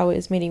terrified if I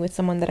was meeting with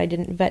someone that I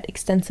didn't vet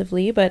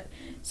extensively, but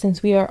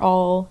since we are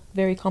all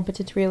very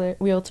competent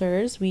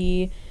realtors,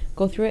 we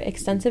go through an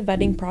extensive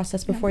vetting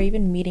process before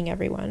even meeting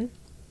everyone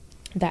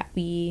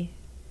who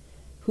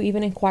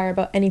even inquire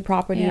about any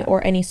property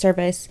or any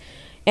service.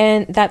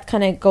 And that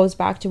kind of goes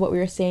back to what we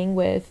were saying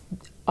with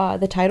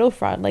the title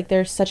fraud. Like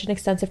there's such an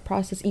extensive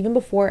process even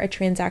before a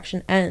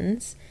transaction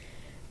ends,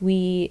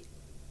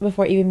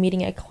 before even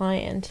meeting a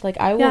client. Like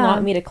I will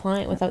not meet a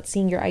client without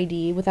seeing your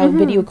ID, without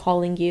video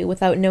calling you,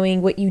 without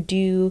knowing what you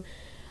do,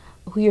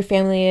 who your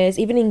family is,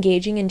 even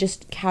engaging in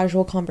just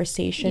casual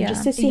conversation,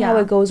 just to see how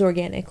it goes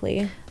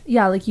organically.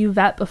 Yeah, like you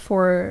vet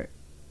before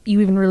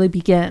you even really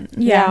begin.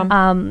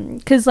 Yeah.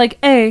 Because like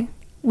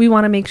we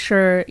want to make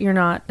sure you're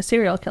not a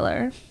serial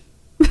killer.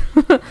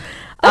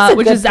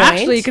 Which is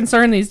actually a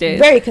concern these days.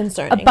 Very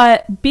concerning.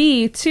 But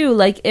B, too,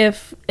 like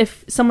if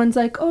someone's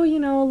like, oh, you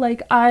know,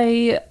 like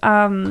I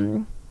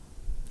don't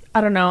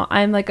know,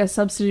 I'm like a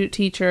substitute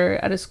teacher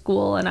at a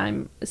school and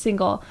I'm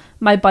single,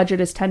 my budget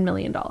is $10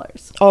 million.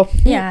 Oh,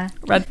 yeah.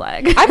 Red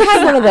flag. I've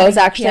had one of those,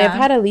 actually. I've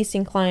had a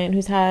leasing client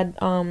who's had,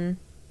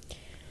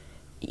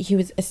 he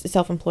was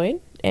self-employed,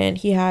 and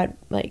he had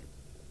like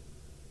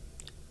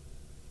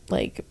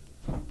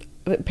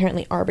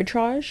apparently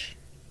arbitrage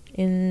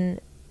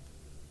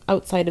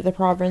outside of the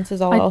province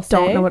is all I'll say.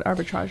 I don't know what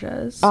arbitrage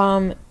is.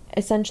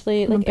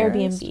 Essentially like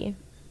Airbnb.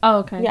 Oh,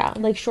 okay. Yeah,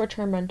 like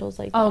short-term rentals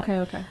like that.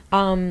 Oh, okay.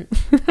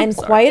 And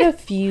quite a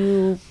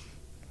few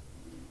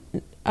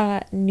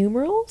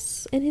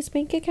numerals in his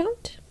bank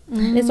account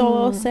is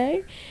all I'll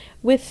say,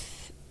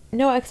 with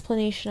no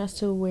explanation as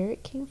to where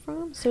it came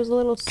from. So it was a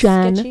little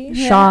sketchy.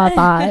 Shaw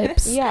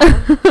vibes.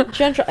 Yeah.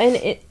 General.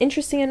 And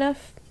interesting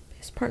enough,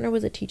 his partner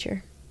was a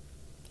teacher.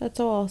 That's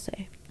all I'll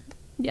say.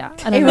 Yeah,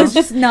 it was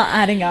just not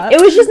adding up. It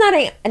was just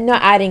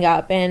not adding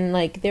up, and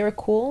like they were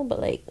cool, but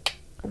like,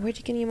 where'd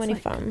you get your money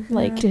from?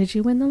 Like, did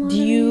you win the lottery?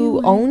 Do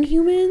you own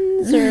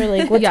humans, or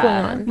like what's going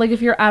on? Like,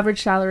 if your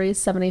average salary is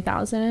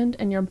 $70,000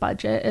 and your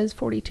budget is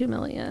 $42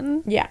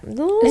 million,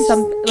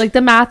 like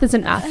the math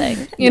isn't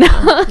mathing, you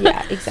know?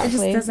 Yeah,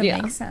 exactly. It just doesn't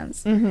make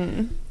sense.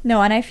 Mm-hmm.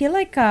 No, and I feel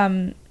like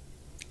I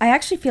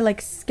actually feel like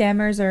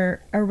scammers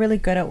are really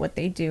good at what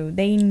they do.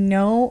 They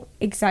know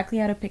exactly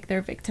how to pick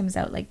their victims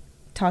out, like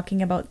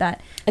talking about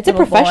that. It's a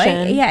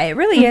profession. Boy. Yeah, it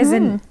really is.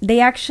 And they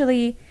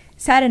actually,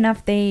 sad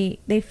enough, they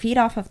feed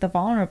off of the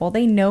vulnerable.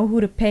 They know who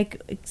to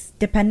pick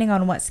depending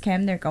on what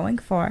scam they're going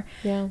for.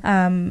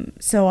 Yeah.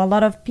 So a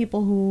lot of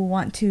people who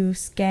want to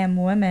scam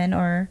women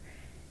or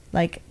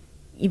like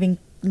even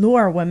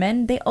lure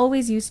women, they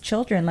always use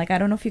children. Like, I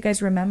don't know if you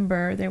guys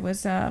remember, there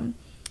was a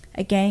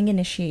gang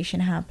initiation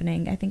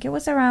happening. I think it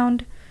was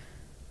around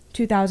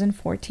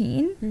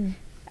 2014.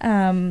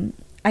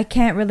 I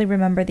can't really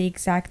remember the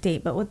exact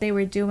date, but what they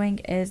were doing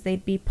is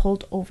they'd be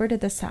pulled over to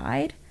the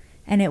side,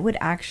 and it would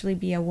actually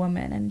be a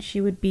woman, and she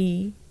would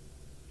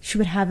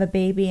have a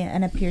baby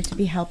and appear to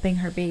be helping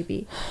her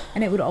baby,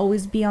 and it would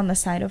always be on the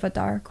side of a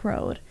dark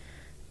road,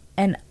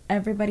 and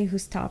everybody who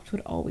stopped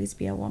would always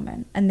be a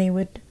woman, and they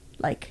would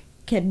like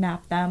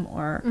kidnap them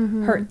or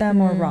hurt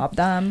them or rob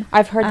them.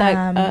 I've heard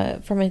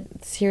that from a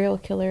serial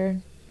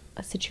killer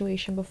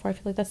situation before. I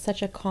feel like that's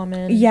such a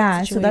common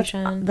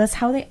situation. So that's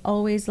how they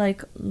always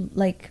like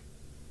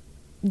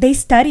they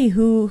study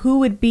who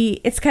would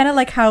be. It's kind of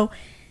like how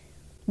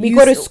we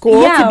go to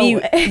school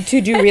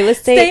to do real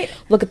estate,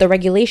 look at the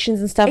regulations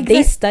and stuff.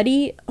 They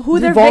study who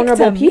the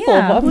vulnerable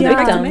people, who the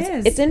victim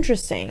is. It's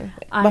interesting,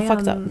 but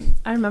fucked up.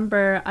 I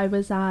remember I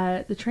was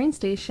at the train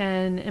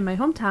station in my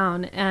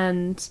hometown,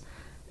 and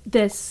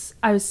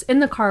I was in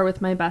the car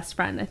with my best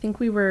friend. I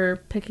think we were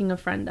picking a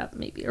friend up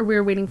maybe, or we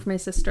were waiting for my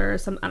sister or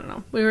something. I don't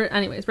know. We're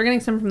getting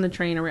someone from the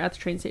train, or we're at the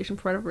train station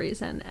for whatever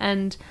reason.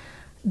 And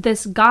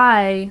this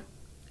guy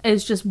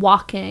is just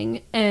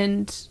walking,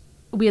 and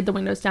we had the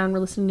windows down. We're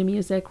listening to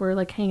music. We're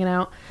like hanging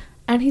out.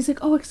 And he's like,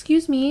 "Oh,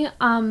 excuse me.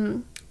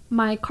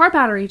 My car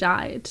battery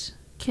died.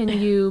 Can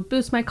you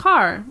boost my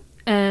car?"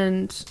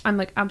 And I'm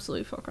like,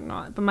 absolutely fucking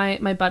not. But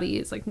my buddy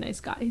is like,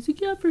 nice guy. He's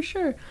like, yeah, for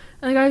sure.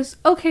 And the guy's,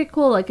 okay,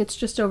 cool. Like, it's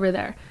just over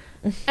there.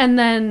 And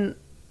then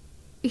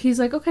he's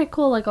like, okay,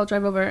 cool. Like, I'll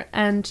drive over.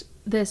 And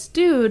this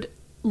dude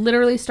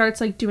literally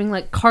starts like doing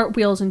like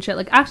cartwheels and shit,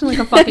 like acting like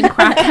a fucking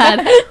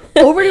crackhead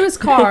over to his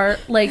car,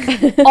 like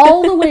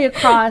all the way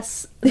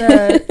across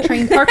the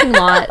train parking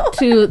lot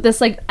to this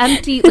like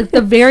empty, like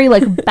the very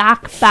like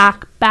back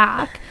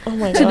oh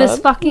my to God. this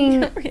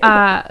fucking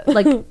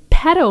like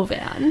pedo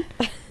van.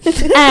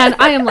 And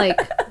I'm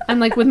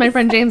like with my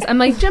friend James, I'm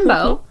like,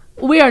 Jimbo,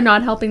 we are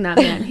not helping that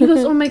man. He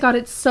goes, oh my God,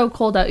 it's so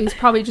cold out. He's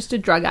probably just a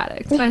drug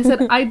addict. And I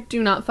said, I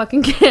do not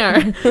fucking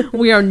care.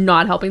 We are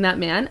not helping that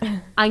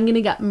man. I'm going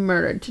to get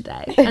murdered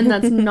today. And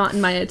that's not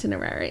in my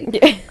itinerary.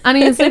 And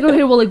he's like,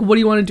 okay, well, like, what do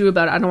you want to do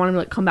about it? I don't want him to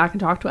like come back and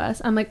talk to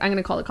us. I'm like, I'm going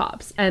to call the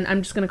cops. And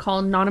I'm just going to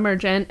call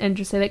non-emergent and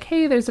just say like,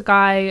 hey, there's a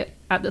guy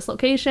at this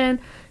location.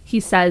 He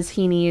says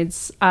he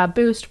needs a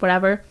boost,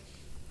 whatever.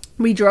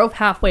 We drove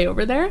halfway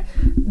over there.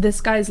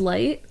 This guy's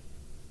light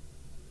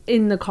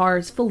in the car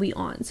is fully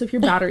on. So if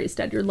your battery is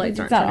dead, your lights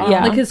aren't turning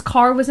on. Like his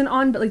car wasn't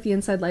on, but like the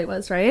inside light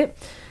was, right?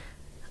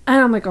 And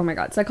I'm like, oh my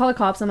God. So I call the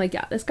cops. I'm like,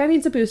 yeah, this guy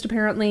needs a boost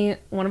apparently.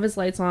 One of his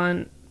lights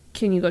on.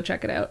 Can you go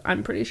check it out?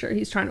 I'm pretty sure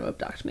he's trying to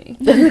abduct me.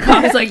 And the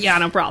cop's like, yeah,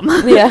 no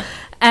problem. Yeah.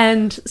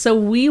 And so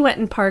we went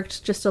and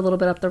parked just a little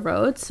bit up the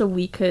road so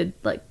we could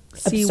like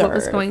see what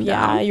was going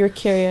down. Yeah, you're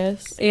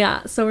curious.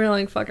 Yeah, so we were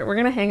like, fuck it, we're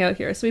gonna hang out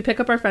here. So we pick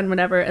up our friend,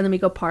 whatever, and then we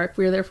go park.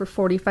 We were there for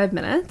 45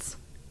 minutes.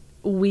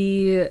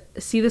 We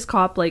see this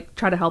cop like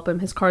try to help him.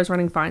 His car's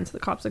running fine, so the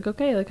cop's like,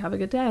 okay, like have a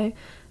good day.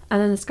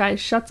 And then this guy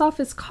shuts off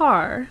his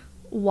car,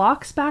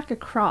 walks back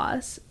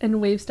across,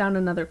 and waves down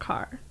another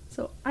car.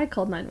 So I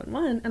called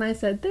 911 and I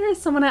said, there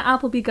is someone at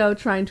Applebee Go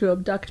trying to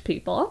abduct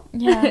people.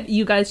 Yeah.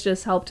 You guys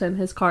just helped him.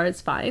 His car is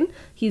fine.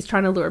 He's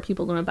trying to lure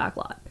people to a back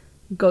lot.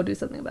 Go do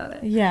something about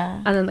it.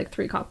 Yeah. And then like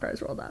 3 cop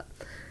cars rolled up.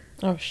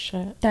 Oh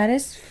shit. That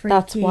is freaky.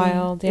 That's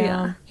wild.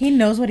 Yeah. He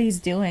knows what he's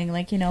doing,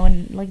 like, you know,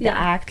 and like the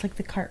act, like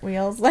the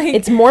cartwheels, like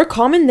it's more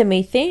common than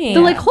we think.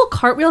 The like whole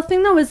cartwheel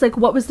thing though is like,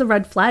 what was the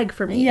red flag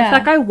for me? If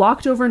that guy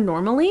walked over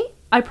normally,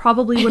 I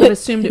probably would have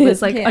assumed it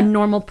was like a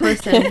normal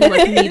person who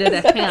like needed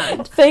a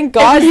hand. Thank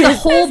God. The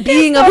whole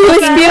being of he was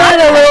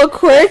feeling a little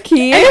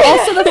quirky. And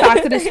also the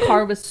fact that his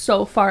car was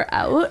so far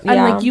out, and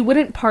like you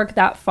wouldn't park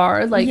that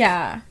far, like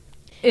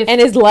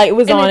and his light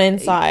was on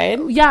inside.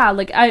 Yeah,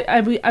 like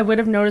I would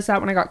have noticed that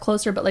when I got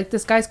closer, but like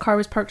this guy's car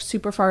was parked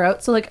super far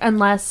out, so like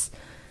unless,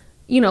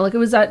 you know, like it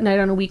was at night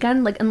on a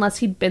weekend, like unless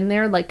he'd been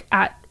there like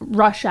at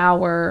rush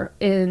hour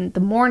in the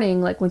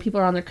morning, like when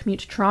people are on their commute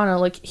to Toronto,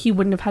 like he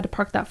wouldn't have had to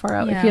park that far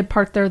out. If he had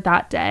parked there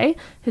that day,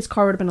 his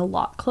car would have been a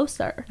lot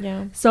closer.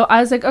 Yeah. So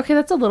I was like, okay,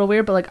 that's a little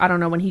weird, but like I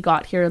don't know when he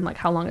got here and like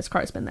how long his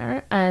car's been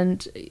there.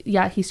 And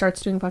yeah, he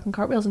starts doing fucking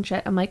cartwheels and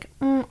shit. I'm like,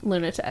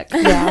 lunatic.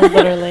 Yeah,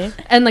 literally.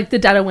 And like the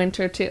dead of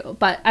winter too.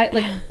 But I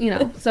like, you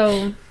know,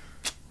 so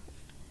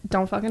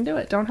don't fucking do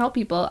it. Don't help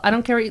people. I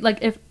don't care what you, like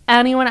if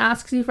anyone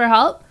asks you for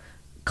help,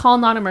 call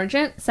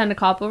non-emergent, send a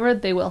cop over,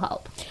 they will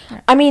help.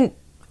 I mean,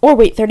 or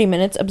wait 30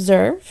 minutes,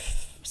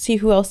 observe, see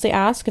who else they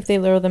ask, if they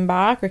lure them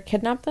back or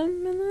kidnap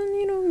them, and then,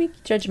 you know,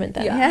 make judgment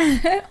then.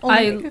 Yeah.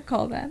 Only make a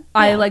call then.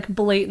 I like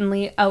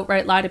blatantly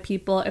outright lie to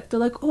people if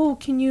they're like, oh,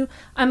 can you,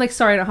 I'm like,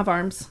 sorry, I don't have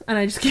arms, and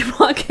I just keep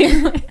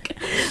walking. Like,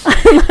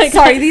 I'm like,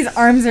 sorry, these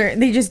arms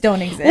they just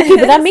don't exist. Okay,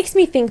 but that makes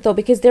me think though,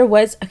 because there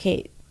was,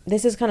 okay,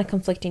 this is kind of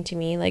conflicting to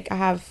me, like I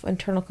have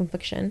internal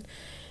confliction,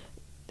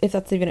 if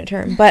that's even a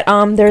term, but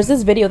there's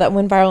this video that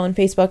went viral on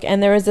Facebook,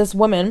 and there was this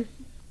woman,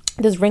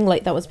 this ring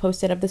light that was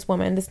posted of this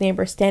woman, this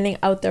neighbor standing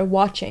out there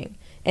watching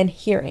and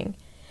hearing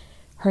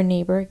her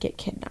neighbor get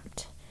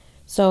kidnapped.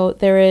 So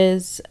there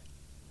is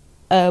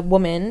a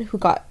woman who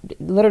got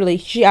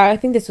literally, I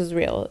think this was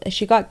real,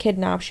 she got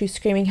kidnapped. She was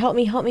screaming, help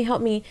me, help me,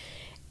 help me,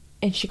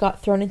 and she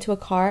got thrown into a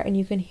car, and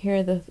you can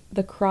hear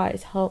the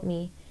cries, help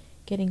me,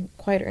 getting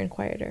quieter and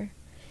quieter.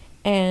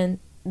 And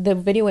the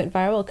video went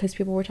viral because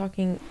people were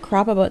talking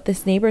crap about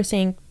this neighbor,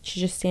 saying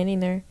she's just standing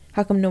there.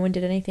 How come no one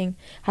did anything?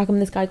 How come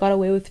this guy got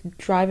away with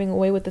driving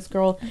away with this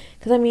girl?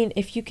 Because, I mean,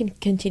 if you can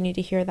continue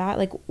to hear that,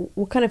 like,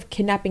 what kind of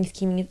kidnapping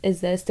scheming is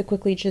this to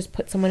quickly just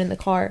put someone in the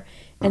car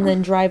and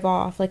then drive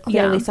off? Like,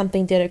 clearly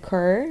something did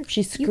occur.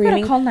 She's screaming. You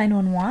gotta call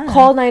 911.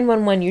 Call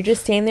 911. You're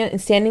just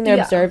standing there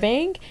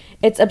observing.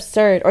 It's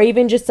absurd. Or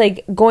even just,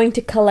 like, going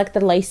to collect the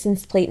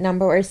license plate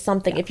number or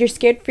something. If you're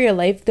scared for your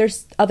life,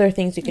 there's other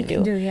things you can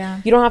do.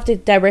 You don't have to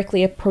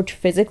directly approach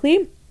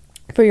physically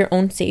for your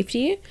own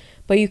safety,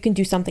 but you can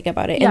do something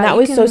about it. And that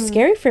was so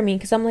scary for me,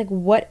 because I'm like,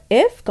 what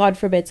if, God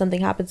forbid,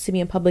 something happens to me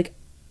in public?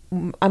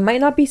 I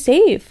might not be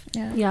safe.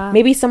 Yeah.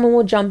 Maybe someone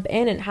will jump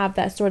in and have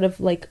that sort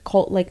of like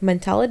cult-like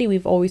mentality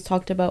we've always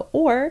talked about.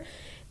 Or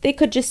they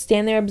could just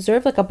stand there,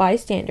 observe like a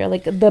bystander.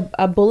 Like the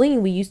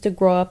bullying we used to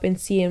grow up and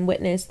see and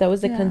witness, that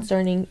was a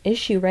concerning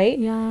issue, right?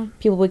 Yeah.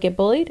 People would get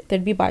bullied,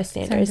 there'd be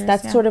bystanders.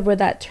 That's sort of where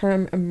that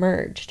term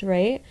emerged,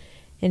 right?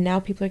 And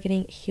now people are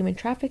getting human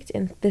trafficked,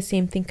 and the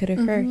same thing could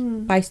occur.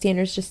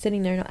 Bystanders just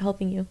sitting there not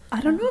helping you. I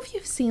don't know if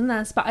you've seen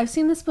this, but I've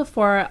seen this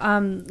before.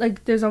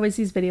 Like, there's always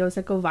these videos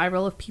that go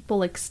viral of people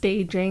like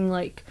staging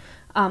like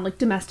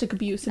domestic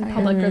abuse in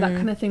public or that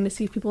kind of thing to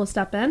see if people will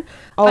step in.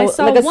 Oh, I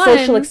saw like a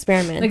social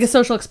experiment. Like a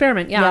social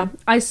experiment, yeah.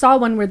 I saw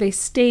one where they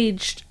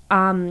staged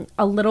a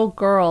little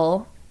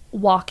girl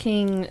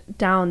walking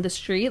down the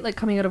street, like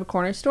coming out of a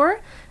corner store,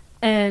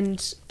 and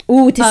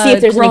to see if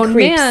there's any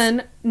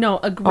creeps.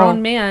 A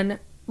grown man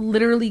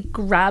literally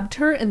grabbed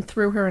her and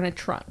threw her in a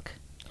trunk.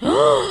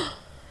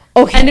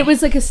 Okay. And it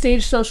was like a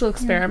staged social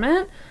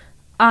experiment.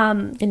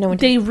 And no one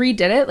they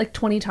redid it like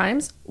 20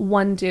 times.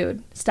 One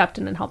dude stepped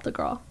in and helped the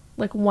girl.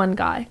 Like one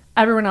guy.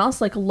 Everyone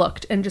else like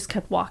looked and just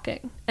kept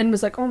walking and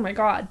was like, oh my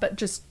God, but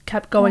just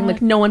kept going.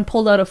 Like no one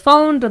pulled out a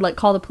phone to like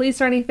call the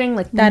police or anything.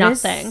 Like that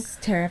nothing. Is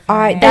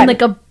terrifying. And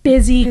like a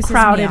busy,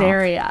 crowded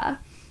area.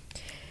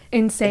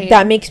 Insane.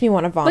 That makes me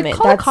want to vomit. Like,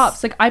 call the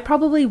cops. Like, I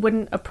probably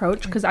wouldn't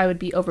approach because I would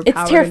be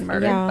overpowered and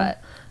murdered.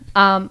 But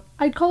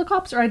I'd call the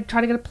cops, or I'd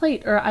try to get a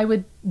plate, or I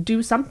would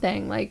do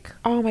something. Like,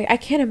 oh my, I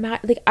can't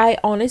imagine. Like, I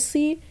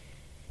honestly,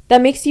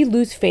 that makes you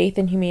lose faith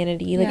in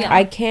humanity. Like,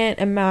 I can't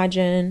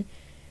imagine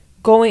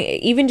going,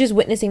 even just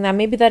witnessing that.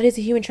 Maybe that is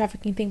a human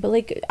trafficking thing, but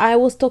like, I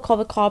will still call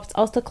the cops.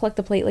 I'll still collect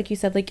the plate, like you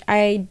said. Like,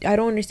 I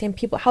don't understand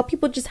how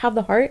people just have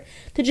the heart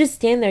to just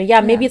stand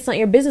there. Maybe it's not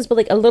your business, but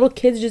like a little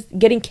kid's just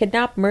getting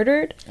kidnapped,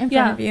 murdered in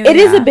front of you. It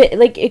is a bit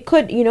like, it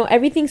could,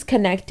 everything's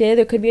connected.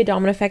 There could be a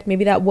domino effect.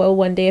 Maybe that will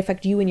one day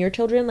affect you and your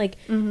children. Like,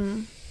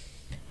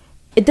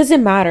 it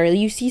doesn't matter.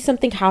 You see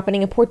something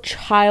happening, a poor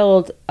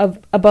child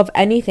above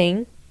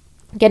anything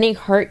getting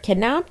hurt,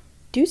 kidnapped.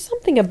 Do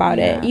something about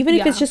it. Even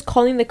if it's just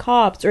calling the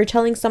cops or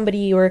telling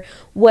somebody or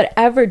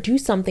whatever, do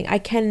something. I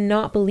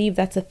cannot believe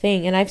that's a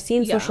thing. And I've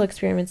seen social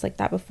experiments like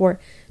that before.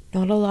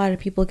 Not a lot of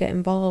people get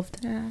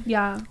involved.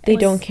 They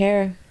don't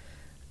care.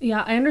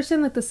 Yeah, I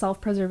understand like the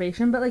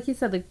self-preservation, but like you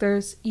said, like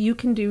you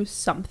can do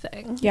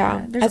something.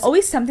 There's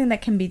always something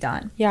that can be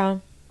done.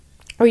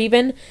 Or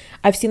even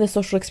I've seen the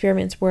social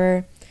experiments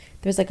where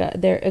there's like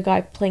a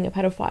guy playing a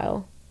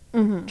pedophile,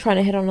 trying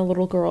to hit on a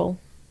little girl.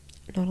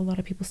 Not a lot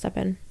of people step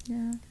in.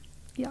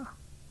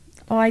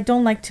 Oh, I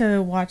don't like to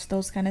watch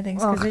those kind of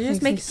things because it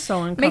just makes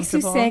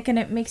you sick, and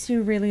it makes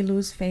you really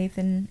lose faith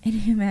in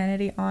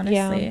humanity,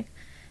 honestly.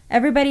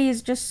 Everybody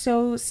is just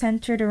so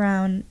centered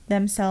around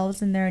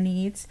themselves and their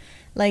needs.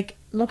 Like,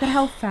 look at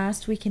how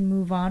fast we can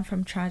move on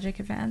from tragic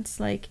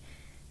events. Like,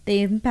 they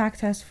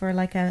impact us for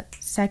like a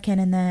second,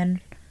 and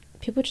then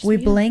we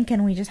blink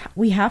and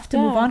we have to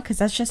move on, because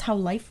that's just how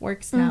life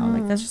works now.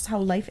 Like, that's just how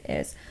life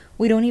is.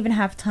 We don't even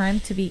have time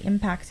to be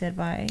impacted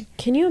by.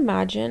 Can you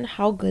imagine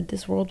how good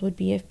this world would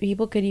be if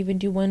people could even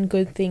do one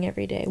good thing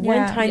every day?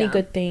 One tiny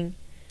good thing.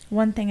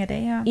 One thing a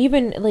day,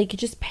 Even, like,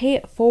 just pay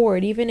it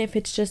forward. Even if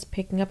it's just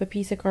picking up a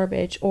piece of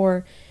garbage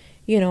or,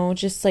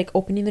 just, like,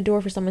 opening the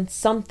door for someone,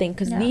 something.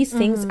 Because these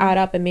things add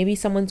up, and maybe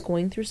someone's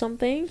going through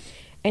something,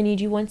 and you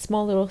do one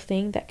small little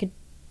thing that could,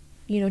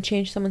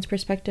 change someone's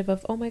perspective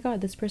of, oh my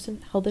God, this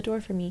person held the door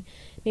for me.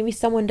 Maybe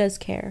someone does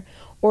care.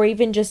 Or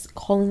even just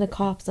calling the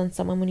cops on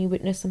someone when you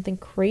witness something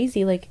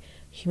crazy like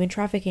human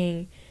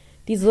trafficking.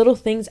 These little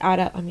things add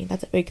up. I mean,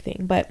 that's a big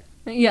thing, but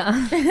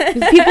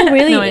people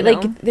really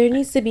there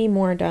needs to be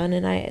more done,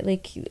 and I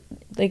like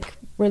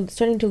we're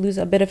starting to lose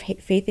a bit of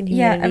faith in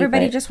humanity.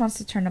 Everybody just wants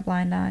to turn a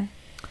blind eye.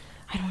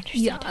 I don't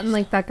understand. And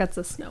like that gets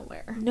us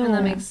nowhere. No, and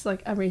that makes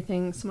like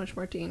everything so much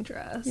more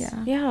dangerous.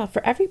 Yeah,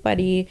 for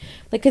everybody.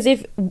 Like,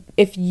 because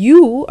if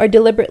you are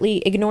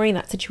deliberately ignoring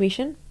that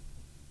situation,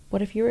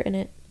 what if you were in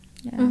it?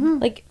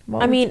 Like,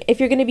 I mean, if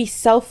you're gonna be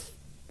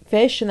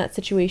selfish in that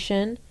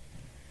situation,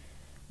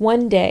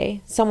 one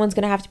day someone's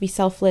gonna have to be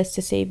selfless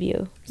to save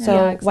you.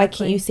 So why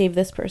can't you save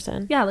this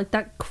person? Yeah, like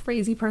that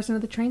crazy person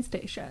at the train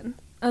station.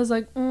 I was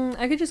like,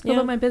 I could just go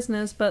about my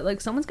business, but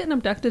like someone's getting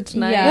abducted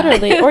tonight.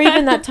 Literally. Or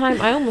even that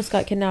time I almost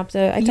got kidnapped.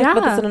 I talked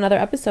about this in another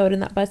episode. In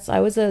that bus, I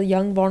was a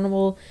young,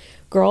 vulnerable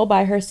girl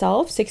by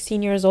herself,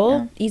 16 years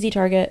old, easy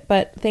target.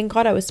 But thank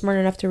God I was smart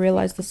enough to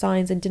realize the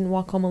signs and didn't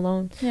walk home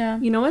alone. Yeah.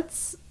 You know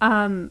what's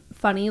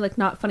funny, like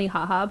not funny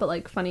haha, but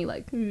like funny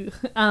like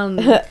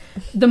the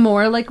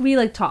more like we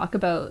like talk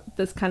about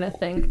this kind of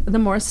thing, the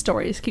more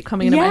stories keep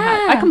coming into my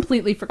head. I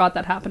completely forgot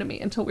that happened to me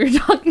until we were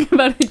talking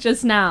about it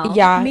just now.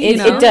 Yeah,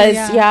 it does.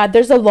 Yeah,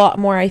 there's a lot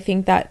more I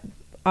think that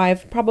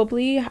I've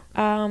probably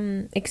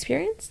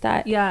experienced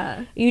that.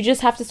 Yeah, you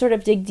just have to sort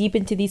of dig deep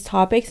into these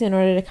topics in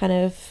order to kind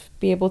of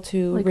be able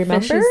to like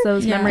remember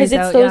those memories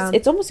because out, those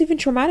it's almost even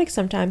traumatic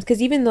sometimes,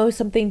 because even though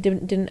something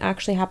didn't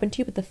actually happen to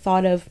you, but the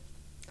thought of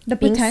the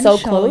being potential,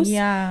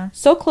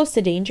 so close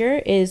to danger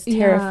is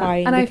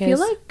terrifying. And I feel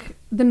like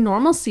the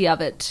normalcy of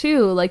it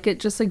too, like it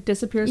just like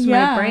disappears from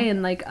my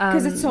brain, like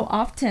because it's so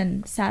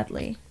often,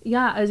 sadly.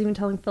 Yeah, I was even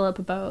telling Philip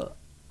about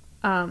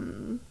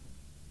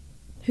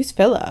who's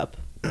Philip?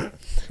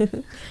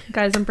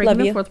 Guys, I'm breaking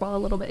the fourth wall a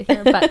little bit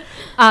here, but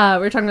we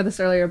were talking about this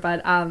earlier,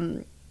 but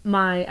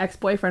my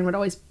ex-boyfriend would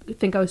always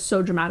think I was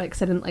so dramatic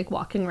because I didn't like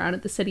walking around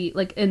at the city,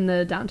 like in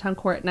the downtown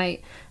core at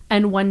night.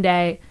 And one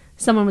day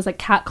someone was like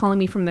catcalling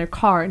me from their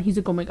car, and he's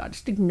like, oh my God,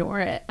 just ignore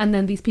it. And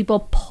then these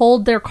people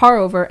pulled their car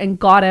over and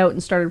got out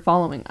and started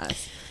following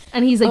us.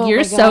 And he's like,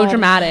 you're so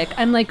dramatic.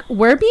 I'm like,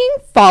 we're being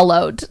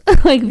followed.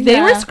 Like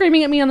they were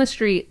screaming at me on the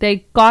street.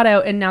 They got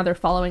out and now they're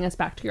following us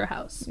back to your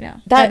house. Yeah.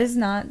 That is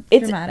not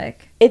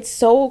dramatic. It's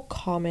so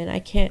common. I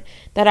can't.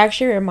 That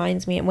actually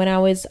reminds me, when I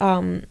was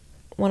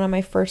one of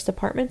my first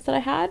apartments that I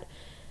had,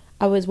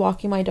 I was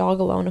walking my dog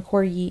alone, a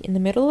corgi, in the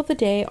middle of the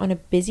day on a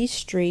busy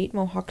street,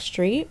 Mohawk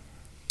Street,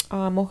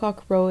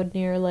 Mohawk Road,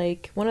 near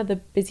like one of the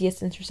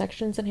busiest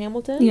intersections in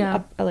Hamilton.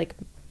 Yeah. Like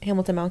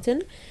Hamilton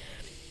Mountain.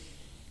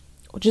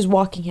 Just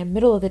walking him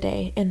middle of the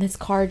day, and this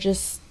car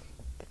just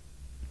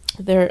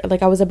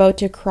I was about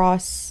to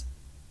cross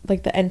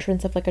like the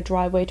entrance of like a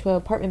driveway to an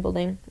apartment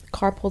building. The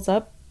car pulls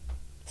up,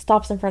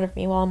 stops in front of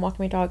me while I'm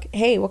walking my dog.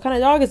 Hey, what kind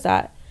of dog is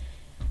that?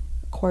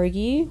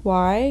 Corgi.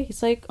 Why?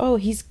 He's like, oh,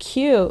 he's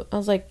cute. I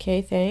was like,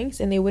 okay,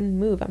 thanks. And they wouldn't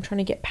move. I'm trying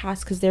to get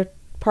past because they're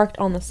parked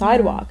on the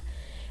sidewalk.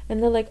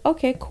 And they're like,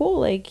 okay, cool,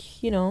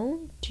 like, you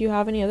know, do you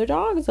have any other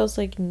dogs? I was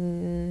like,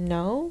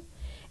 no.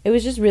 It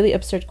was just really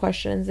absurd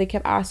questions. They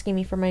kept asking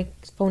me for my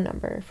phone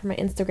number, for my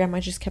Instagram. I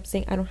just kept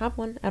saying, I don't have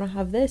one. I don't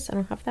have this. I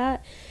don't have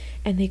that.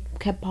 And they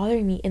kept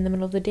bothering me in the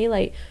middle of the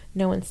daylight.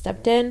 No one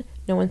stepped in.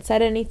 No one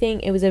said anything.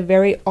 It was a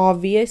very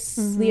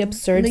obviously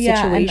absurd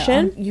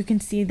situation. And, you can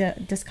see the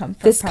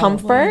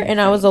discomfort.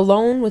 And I was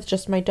alone with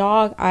just my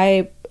dog.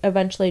 I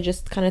eventually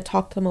just kind of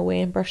talked them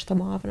away and brushed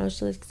them off. And I was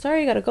just like,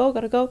 sorry, gotta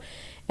go.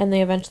 And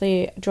they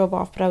eventually drove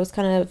off. But I was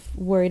kind of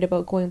worried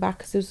about going back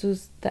because this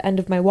was the end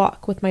of my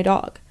walk with my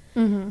dog.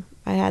 Mm-hmm.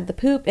 I had the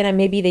poop, and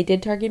maybe they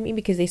did target me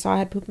because they saw I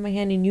had poop in my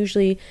hand. And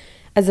usually,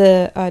 as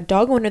a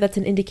dog owner, that's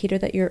an indicator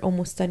that you're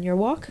almost done your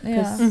walk.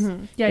 Yeah,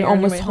 you're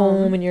almost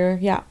home, and you're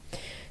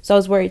So I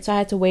was worried. So I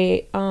had to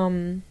wait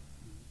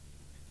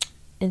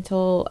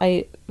until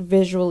I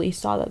visually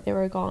saw that they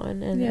were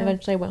gone, and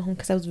eventually I went home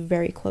because I was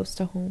very close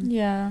to home.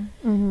 Yeah,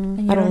 I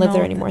don't live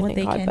there anymore,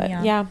 thank God. But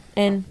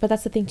but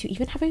that's the thing too.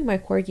 Even having my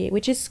corgi,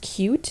 which is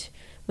cute,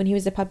 when he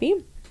was a puppy.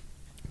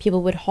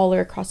 People would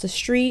holler across the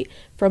street,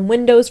 from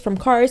windows, from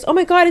cars. Oh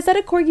my God, is that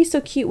a corgi? So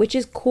cute, which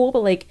is cool,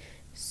 but like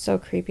so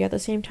creepy at the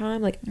same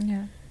time. Like,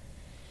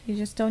 you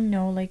just don't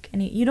know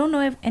you don't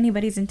know if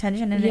anybody's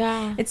intention,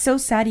 and it's so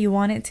sad. You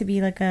want it to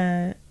be like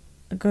a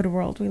good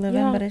world we live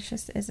in, but it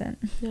just isn't.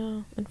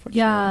 Yeah, unfortunately.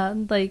 Yeah,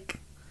 like,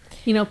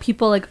 you know,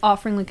 people like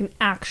offering like an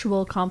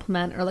actual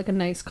compliment or like a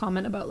nice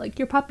comment about like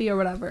your puppy or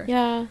whatever.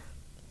 Yeah,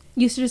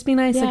 used to just be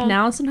nice. Like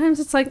now, sometimes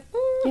it's like.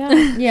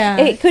 Yeah.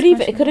 It could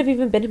have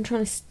even been him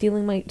trying to steal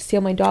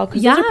my dog,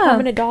 because those are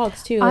permanent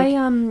dogs too.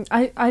 Like,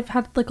 I've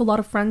had like a lot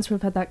of friends who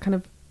have had that kind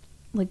of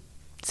like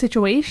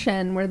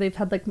situation where they've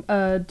had like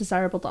a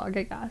desirable dog,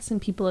 I guess,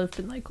 and people have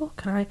been like, oh,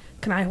 can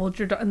I hold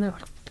your dog? And they're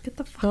like, get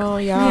the fuck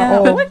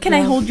off. Can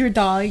I hold your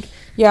dog?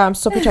 Yeah, I'm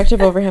so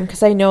protective over him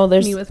because I know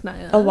there's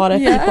a lot of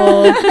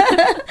people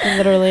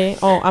literally,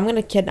 I'm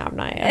gonna kidnap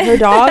Naya. Her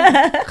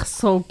dog,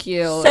 so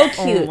cute.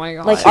 Oh my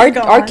God. Like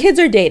our kids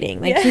are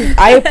dating. Like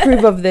I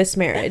approve of this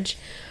marriage.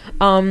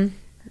 And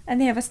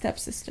they have a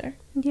stepsister.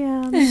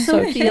 Yeah, they're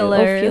so cute.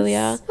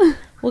 Ophelia.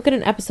 We'll get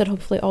an episode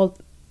hopefully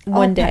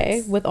one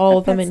day with all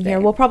of them in here.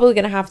 We're probably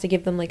gonna have to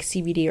give them like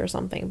CBD or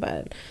something,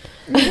 but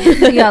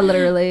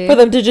literally for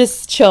them to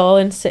just chill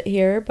and sit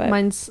here. But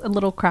mine's a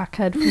little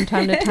crackhead from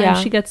time to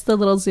time. She gets the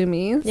little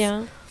zoomies.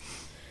 Yeah,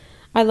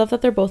 I love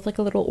that they're both like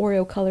a little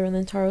Oreo color, and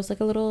then Taro's like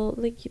a little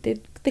like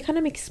they kind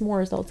of make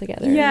s'mores all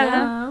together.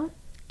 Yeah.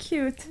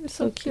 Cute. They're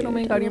so cute. Oh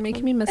my God, you're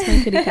making me miss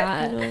my kitty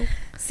cat.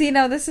 See,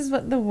 now this is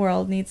what the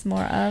world needs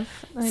more of.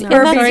 I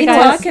know. Sorry,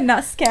 talk and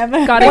not scam.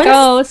 Gotta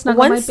go. Snuggle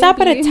one step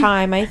at a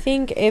time. I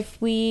think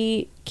if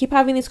we keep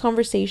having these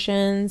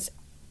conversations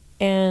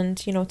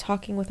and, you know,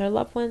 talking with our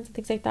loved ones and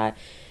things like that,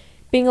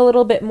 being a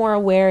little bit more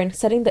aware and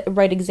setting the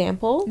right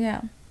example.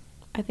 Yeah.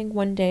 I think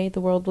one day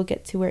the world will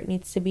get to where it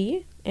needs to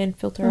be and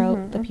filter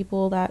out the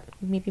people that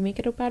maybe make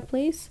it a bad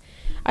place.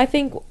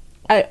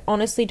 I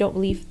honestly don't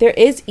believe there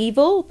is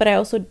evil, but I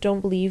also don't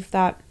believe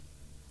that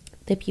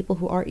the people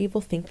who are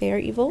evil think they are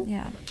evil.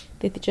 Yeah.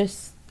 They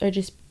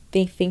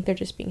they think they're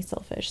just being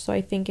selfish. So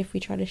I think if we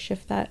try to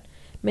shift that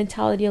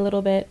mentality a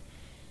little bit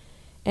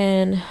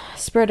and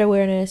spread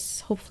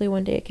awareness, hopefully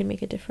one day it can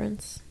make a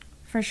difference.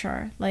 For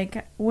sure.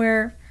 Like,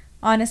 we're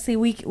honestly,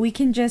 we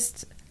can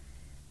just,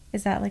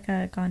 is that like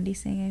a Gandhi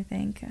saying, I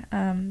think?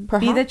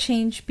 Be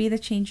the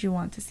change you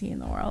want to see in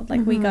the world.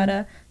 Like, we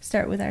gotta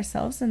start with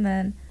ourselves and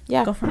then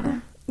go from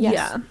there. Yes.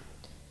 Yeah.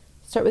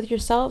 Start with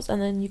yourselves,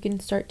 and then you can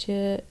start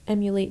to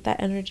emulate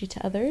that energy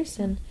to others,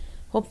 and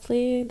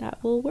hopefully that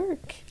will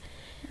work.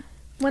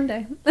 One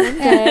day.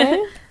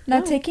 Now,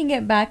 taking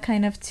it back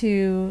kind of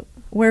to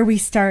where we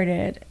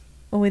started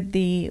with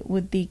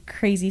the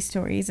crazy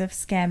stories of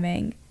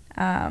scamming,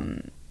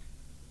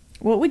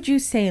 what would you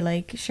say,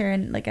 like,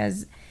 Sharon, like,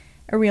 as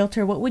a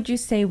realtor, what would you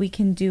say we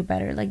can do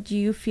better? Like, do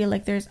you feel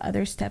like there's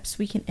other steps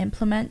we can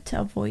implement to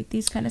avoid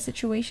these kind of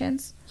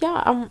situations?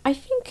 Yeah, I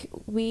think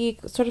we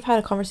sort of had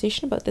a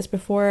conversation about this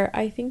before.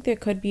 I think there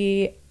could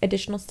be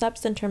additional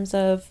steps in terms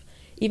of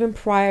even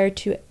prior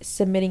to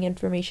submitting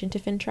information to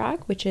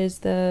FINTRAC, which is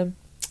the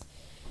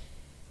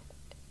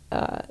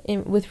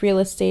with real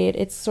estate,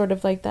 it's sort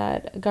of like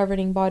that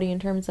governing body in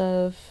terms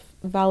of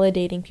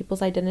validating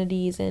people's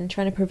identities and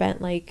trying to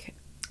prevent, like,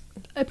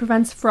 it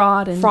prevents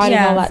fraud and all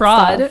that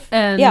stuff.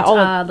 And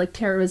like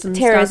terrorism and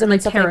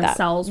like stuff terrorist like that.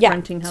 cells, Yeah,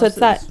 renting houses. so it's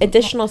that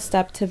additional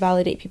step to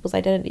validate people's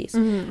identities.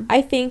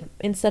 I think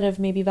instead of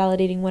maybe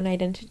validating one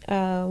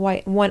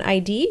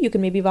ID, you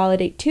can maybe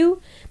validate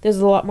two. There's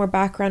a lot more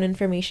background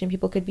information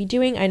people could be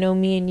doing. I know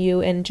me and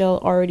you and Jill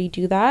already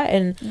do that,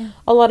 and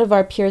a lot of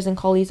our peers and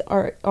colleagues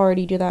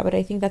already do that, but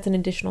I think that's an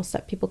additional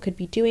step people could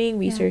be doing,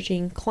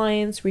 researching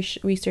clients,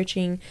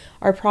 researching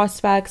our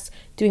prospects,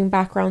 doing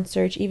background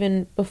search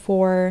even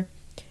before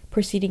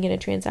proceeding in a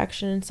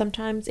transaction. And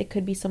sometimes it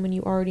could be someone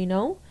you already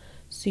know,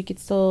 so you could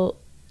still,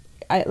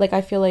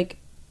 I feel like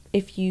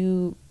if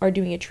you are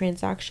doing a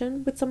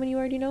transaction with someone you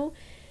already know,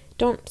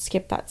 don't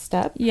skip that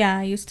step.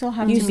 Yeah, you still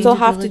have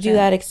to do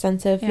that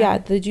extensive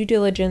the due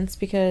diligence,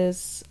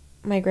 because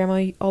my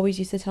grandma always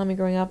used to tell me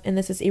growing up, and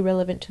this is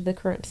irrelevant to the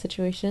current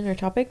situation or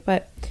topic,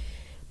 but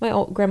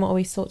my grandma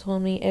always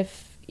told me,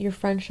 if your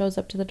friend shows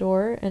up to the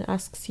door and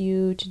asks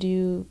you to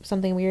do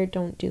something weird,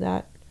 don't do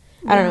that.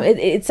 I don't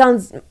know. It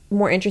sounds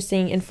more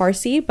interesting in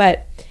Farsi,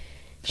 but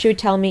she would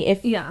tell me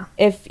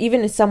if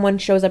even if someone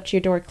shows up to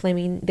your door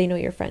claiming they know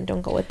your friend,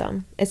 don't go with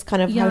them. It's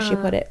kind of how she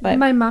put it. But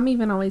my mom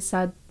even always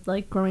said,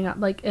 like, growing up,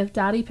 like, if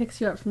daddy picks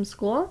you up from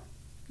school,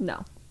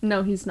 no,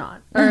 he's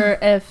not. Or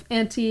if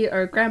auntie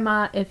or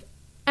grandma, if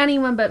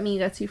anyone but me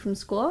gets you from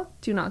school,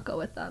 do not go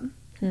with them.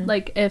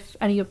 Like, if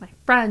any of my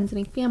friends,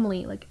 any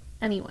family, like,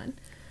 anyone.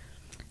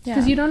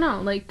 Because you don't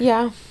know, like,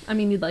 I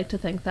mean, you'd like to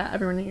think that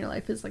everyone in your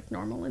life is, like,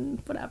 normal and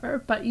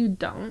whatever, but you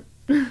don't.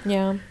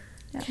 So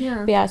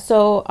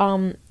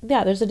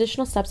there's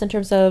additional steps in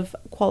terms of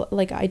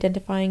like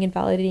identifying and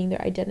validating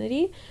their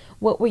identity.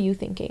 What were you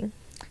thinking?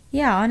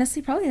 Yeah,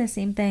 honestly, probably the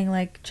same thing,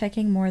 like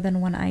checking more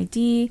than one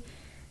ID.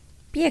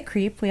 Be a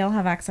creep. We all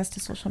have access to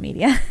social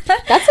media.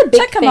 That's a big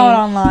Check them out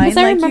online.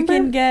 Like, you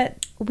can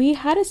get. We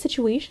had a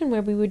situation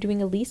where we were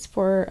doing a lease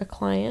for a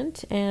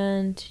client,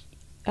 and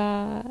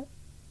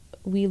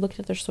we looked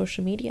at their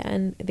social media,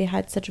 and they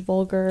had such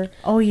vulgar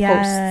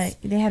posts.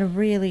 They had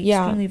really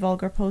extremely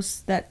vulgar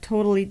posts that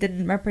totally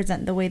didn't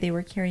represent the way they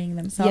were carrying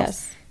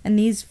themselves. And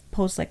these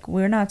posts, like,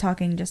 we're not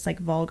talking just like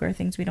vulgar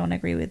things we don't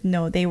agree with.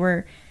 No, they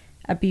were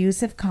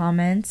abusive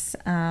comments,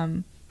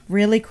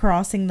 really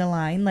crossing the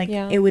line. Like,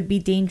 it would be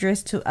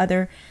dangerous to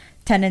other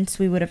tenants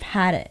we would have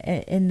had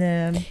in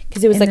the,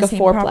 because it was like a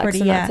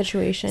fourplex in that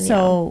situation.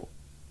 So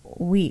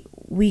we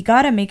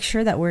got to make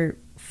sure that we're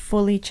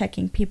fully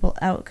checking people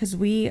out, because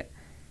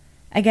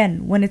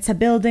again, when it's a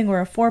building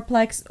or a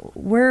fourplex,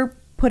 we're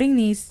putting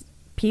these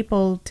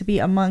people to be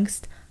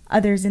amongst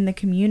others in the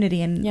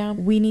community,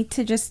 and we need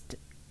to just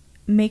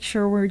make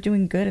sure we're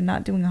doing good and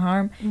not doing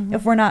harm.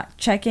 If we're not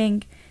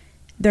checking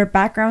their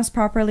backgrounds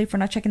properly, if we're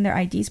not checking their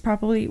IDs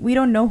properly, we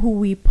don't know who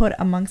we put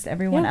amongst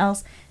everyone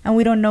else, and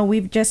we don't know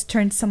we've just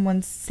turned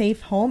someone's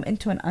safe home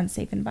into an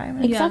unsafe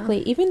environment.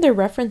 Exactly. Even their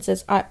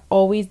references, I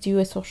always do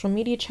a social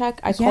media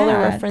check. I call their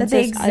references.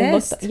 That they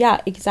exist.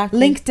 Exactly.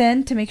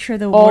 LinkedIn, to make sure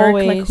the work,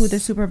 like who the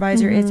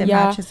supervisor is, it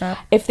matches up.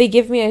 If they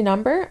give me a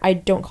number, I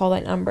don't call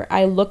that number.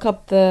 I look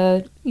up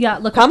the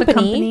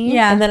company,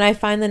 and then I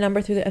find the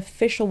number through the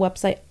official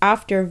website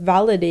after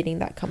validating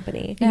that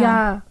company.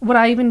 What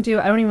I even do,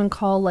 I don't even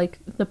call, like,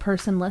 the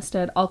person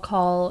listed. I'll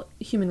call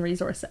human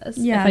resources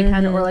if I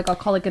can, or, like, I'll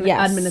call, like, an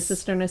admin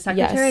assistant or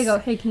secretary. I go,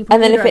 hey, can you put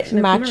me in the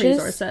direction of human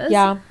resources?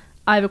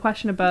 I have a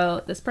question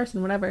about this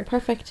person, whatever.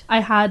 Perfect. I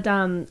had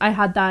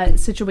that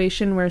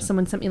situation where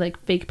someone sent me, like,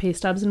 fake pay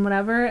stubs and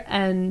whatever,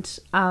 and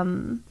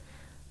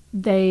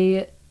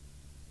they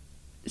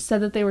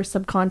said that they were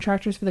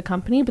subcontractors for the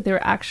company, but they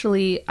were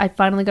actually, I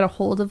finally got a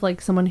hold of,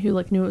 like, someone who,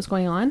 like, knew what was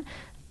going on,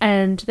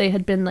 and they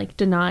had been, like,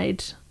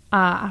 denied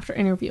after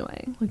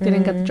interviewing. Like, they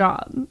didn't get the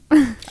job.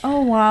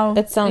 Oh, wow.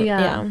 That sounds,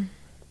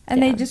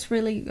 And they just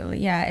really,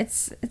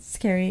 it's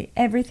scary.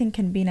 Everything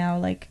can be now,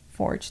 like,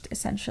 forged,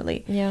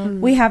 essentially. Yeah.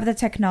 We have the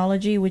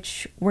technology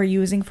which we're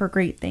using for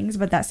great things,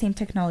 but that same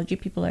technology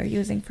people are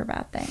using for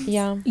bad things.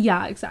 Yeah.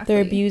 Yeah, exactly.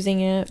 They're abusing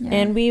it. Yeah.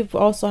 And we've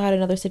also had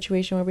another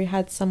situation where we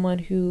had someone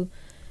who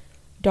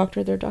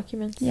doctored their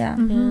documents. Yeah.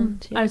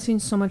 And, yeah. I've seen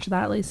so much of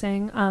that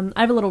lately. I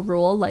have a little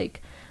rule,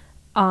 like,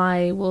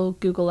 I will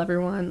Google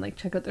everyone, like,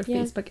 check out their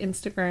Facebook,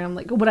 Instagram,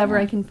 like, whatever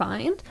I can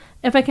find.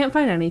 If I can't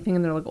find anything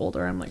and they're, like,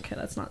 older, I'm like, okay,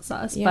 that's not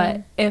sus. Yeah.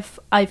 But if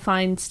I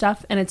find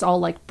stuff and it's all,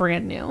 like,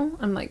 brand new,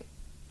 I'm like,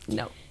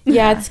 no.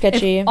 Yeah, it's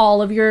sketchy. If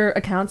all of your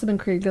accounts have been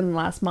created in the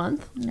last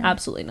month,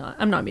 absolutely not.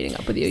 I'm not meeting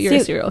up with you. You're a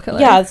serial killer.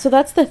 Yeah, so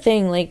that's the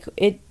thing. Like,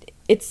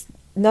 it's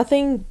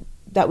nothing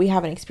that we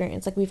haven't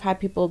experienced. Like, we've had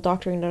people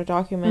doctoring their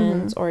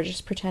documents or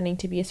just pretending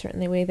to be a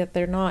certain way that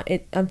they're not.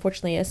 It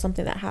unfortunately is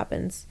something that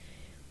happens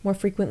more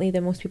frequently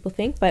than most people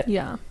think, but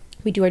yeah,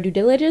 we do our due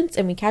diligence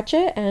and we catch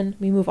it and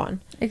we move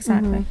on.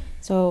 Exactly.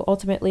 So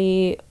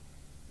ultimately,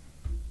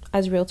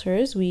 as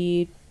realtors,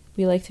 we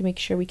like to make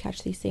sure we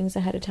catch these things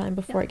ahead of time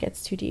before it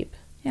gets too deep.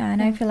 Yeah,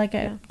 and I feel like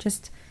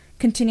just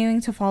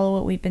continuing to follow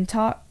what we've been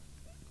taught,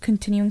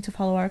 continuing to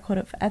follow our code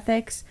of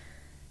ethics,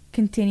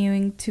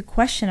 continuing to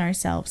question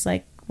ourselves,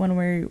 like when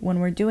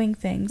we're doing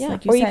things,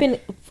 like you said. Even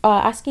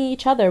asking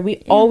each other. We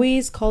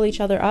always call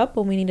each other up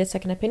when we need a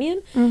second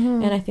opinion,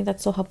 and I think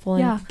that's so helpful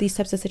in these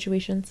types of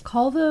situations.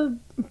 Call the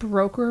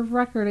broker of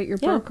record at your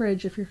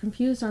brokerage if you're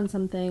confused on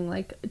something.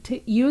 Like, to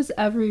use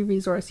every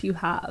resource you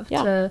have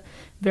to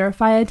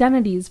verify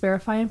identities,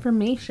 verify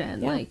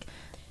information, like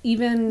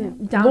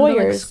even down lawyers,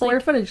 to, like, square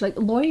footage, like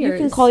lawyers. You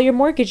can call your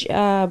mortgage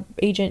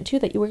agent too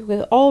that you work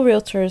with. All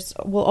realtors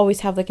will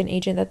always have like an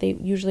agent that they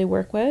usually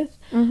work with,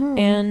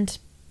 and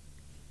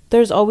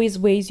there's always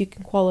ways you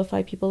can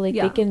qualify people. Like,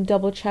 they can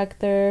double check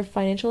their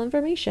financial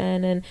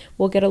information, and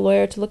we'll get a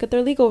lawyer to look at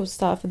their legal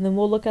stuff, and then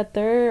we'll look at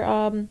their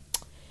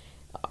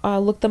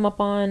look them up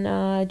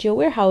on Geo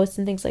Warehouse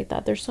and things like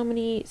that. There's so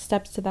many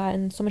steps to that,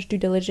 and so much due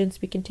diligence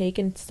we can take,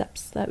 and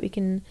steps that we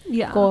can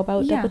go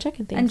about double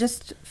checking things. And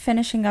just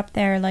finishing up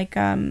there, like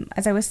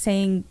as I was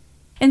saying,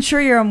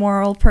 ensure you're a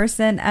moral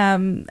person,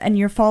 and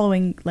you're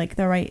following like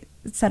the right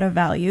set of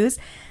values,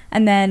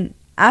 and then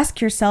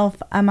ask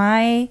yourself, am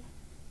I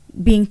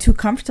being too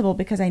comfortable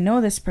because I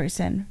know this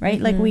person, right?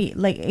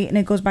 And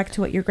it goes back to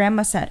what your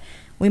grandma said.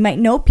 We might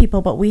know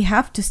people, but we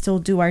have to still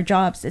do our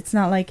jobs. It's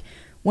not like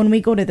when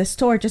we go to the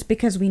store, just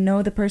because we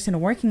know the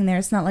person working there,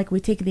 it's not like we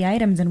take the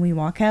items and we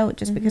walk out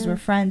just because we're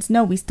friends.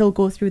 No, we still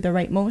go through the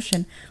right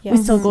motion. We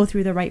still go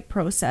through the right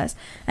process.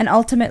 And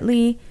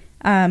ultimately,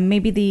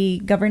 maybe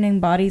the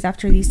governing bodies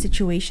after these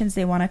situations,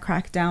 they want to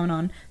crack down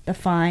on the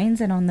fines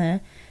and on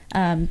the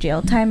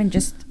jail time, and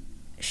just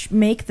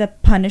make the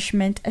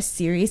punishment as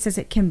serious as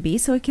it can be,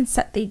 so it can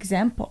set the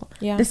example.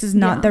 This is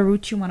not the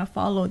route you want to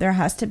follow. There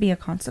has to be a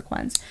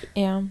consequence.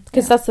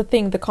 Because that's the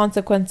thing, the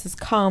consequences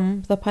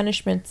come, the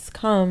punishments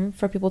come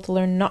for people to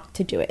learn not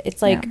to do it.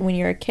 It's like when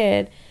you're a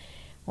kid,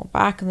 well,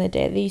 back in the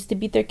day they used to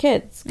beat their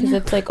kids because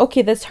it's like,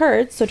 okay, this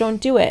hurts, so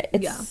don't do it.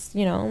 It's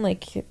you know,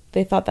 like,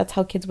 they thought that's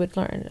how kids would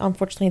learn.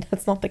 Unfortunately,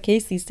 that's not the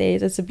case these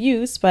days. It's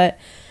abuse, but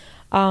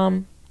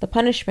the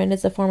punishment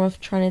is a form of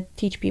trying to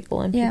teach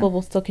people, and people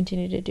will still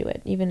continue to do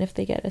it, even if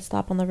they get a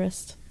slap on the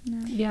wrist.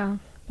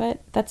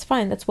 But that's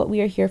fine. That's what we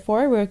are here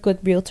for. We're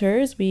good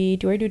realtors. We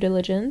do our due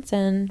diligence,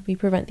 and we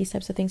prevent these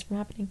types of things from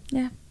happening.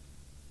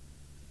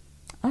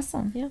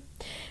 Awesome.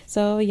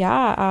 So,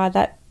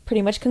 that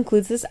pretty much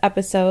concludes this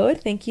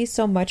episode. Thank you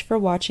so much for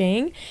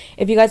watching.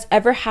 If you guys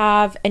ever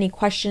have any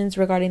questions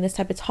regarding this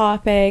type of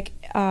topic,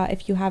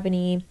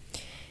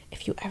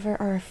 if you ever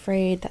are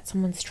afraid that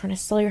someone's trying to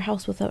sell your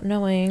house without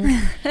knowing,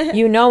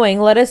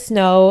 let us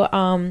know.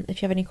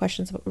 If you have any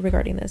questions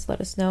regarding this,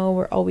 let us know.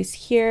 We're always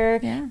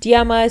here.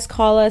 DM us,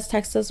 call us,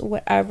 text us,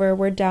 whatever.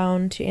 We're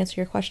down to answer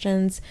your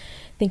questions.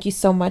 Thank you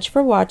so much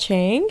for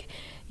watching.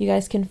 You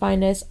guys can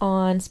find us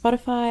on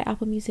Spotify,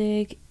 Apple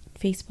Music,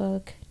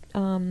 Facebook,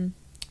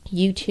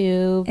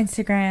 YouTube,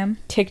 Instagram,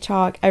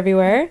 TikTok,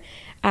 everywhere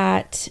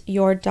at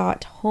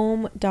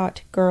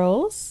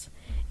your.home.girls.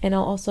 And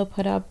I'll also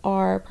put up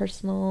our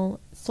personal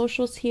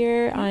socials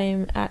here.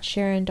 I'm at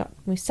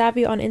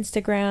Sharon.Musavi on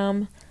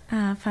Instagram.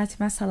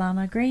 Fatima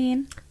Salama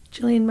Green.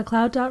 Jillian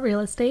McLeod.real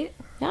estate.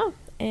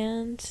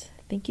 And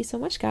thank you so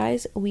much,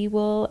 guys. We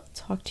will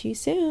talk to you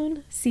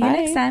soon. See you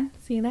next time.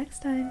 See you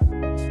next time.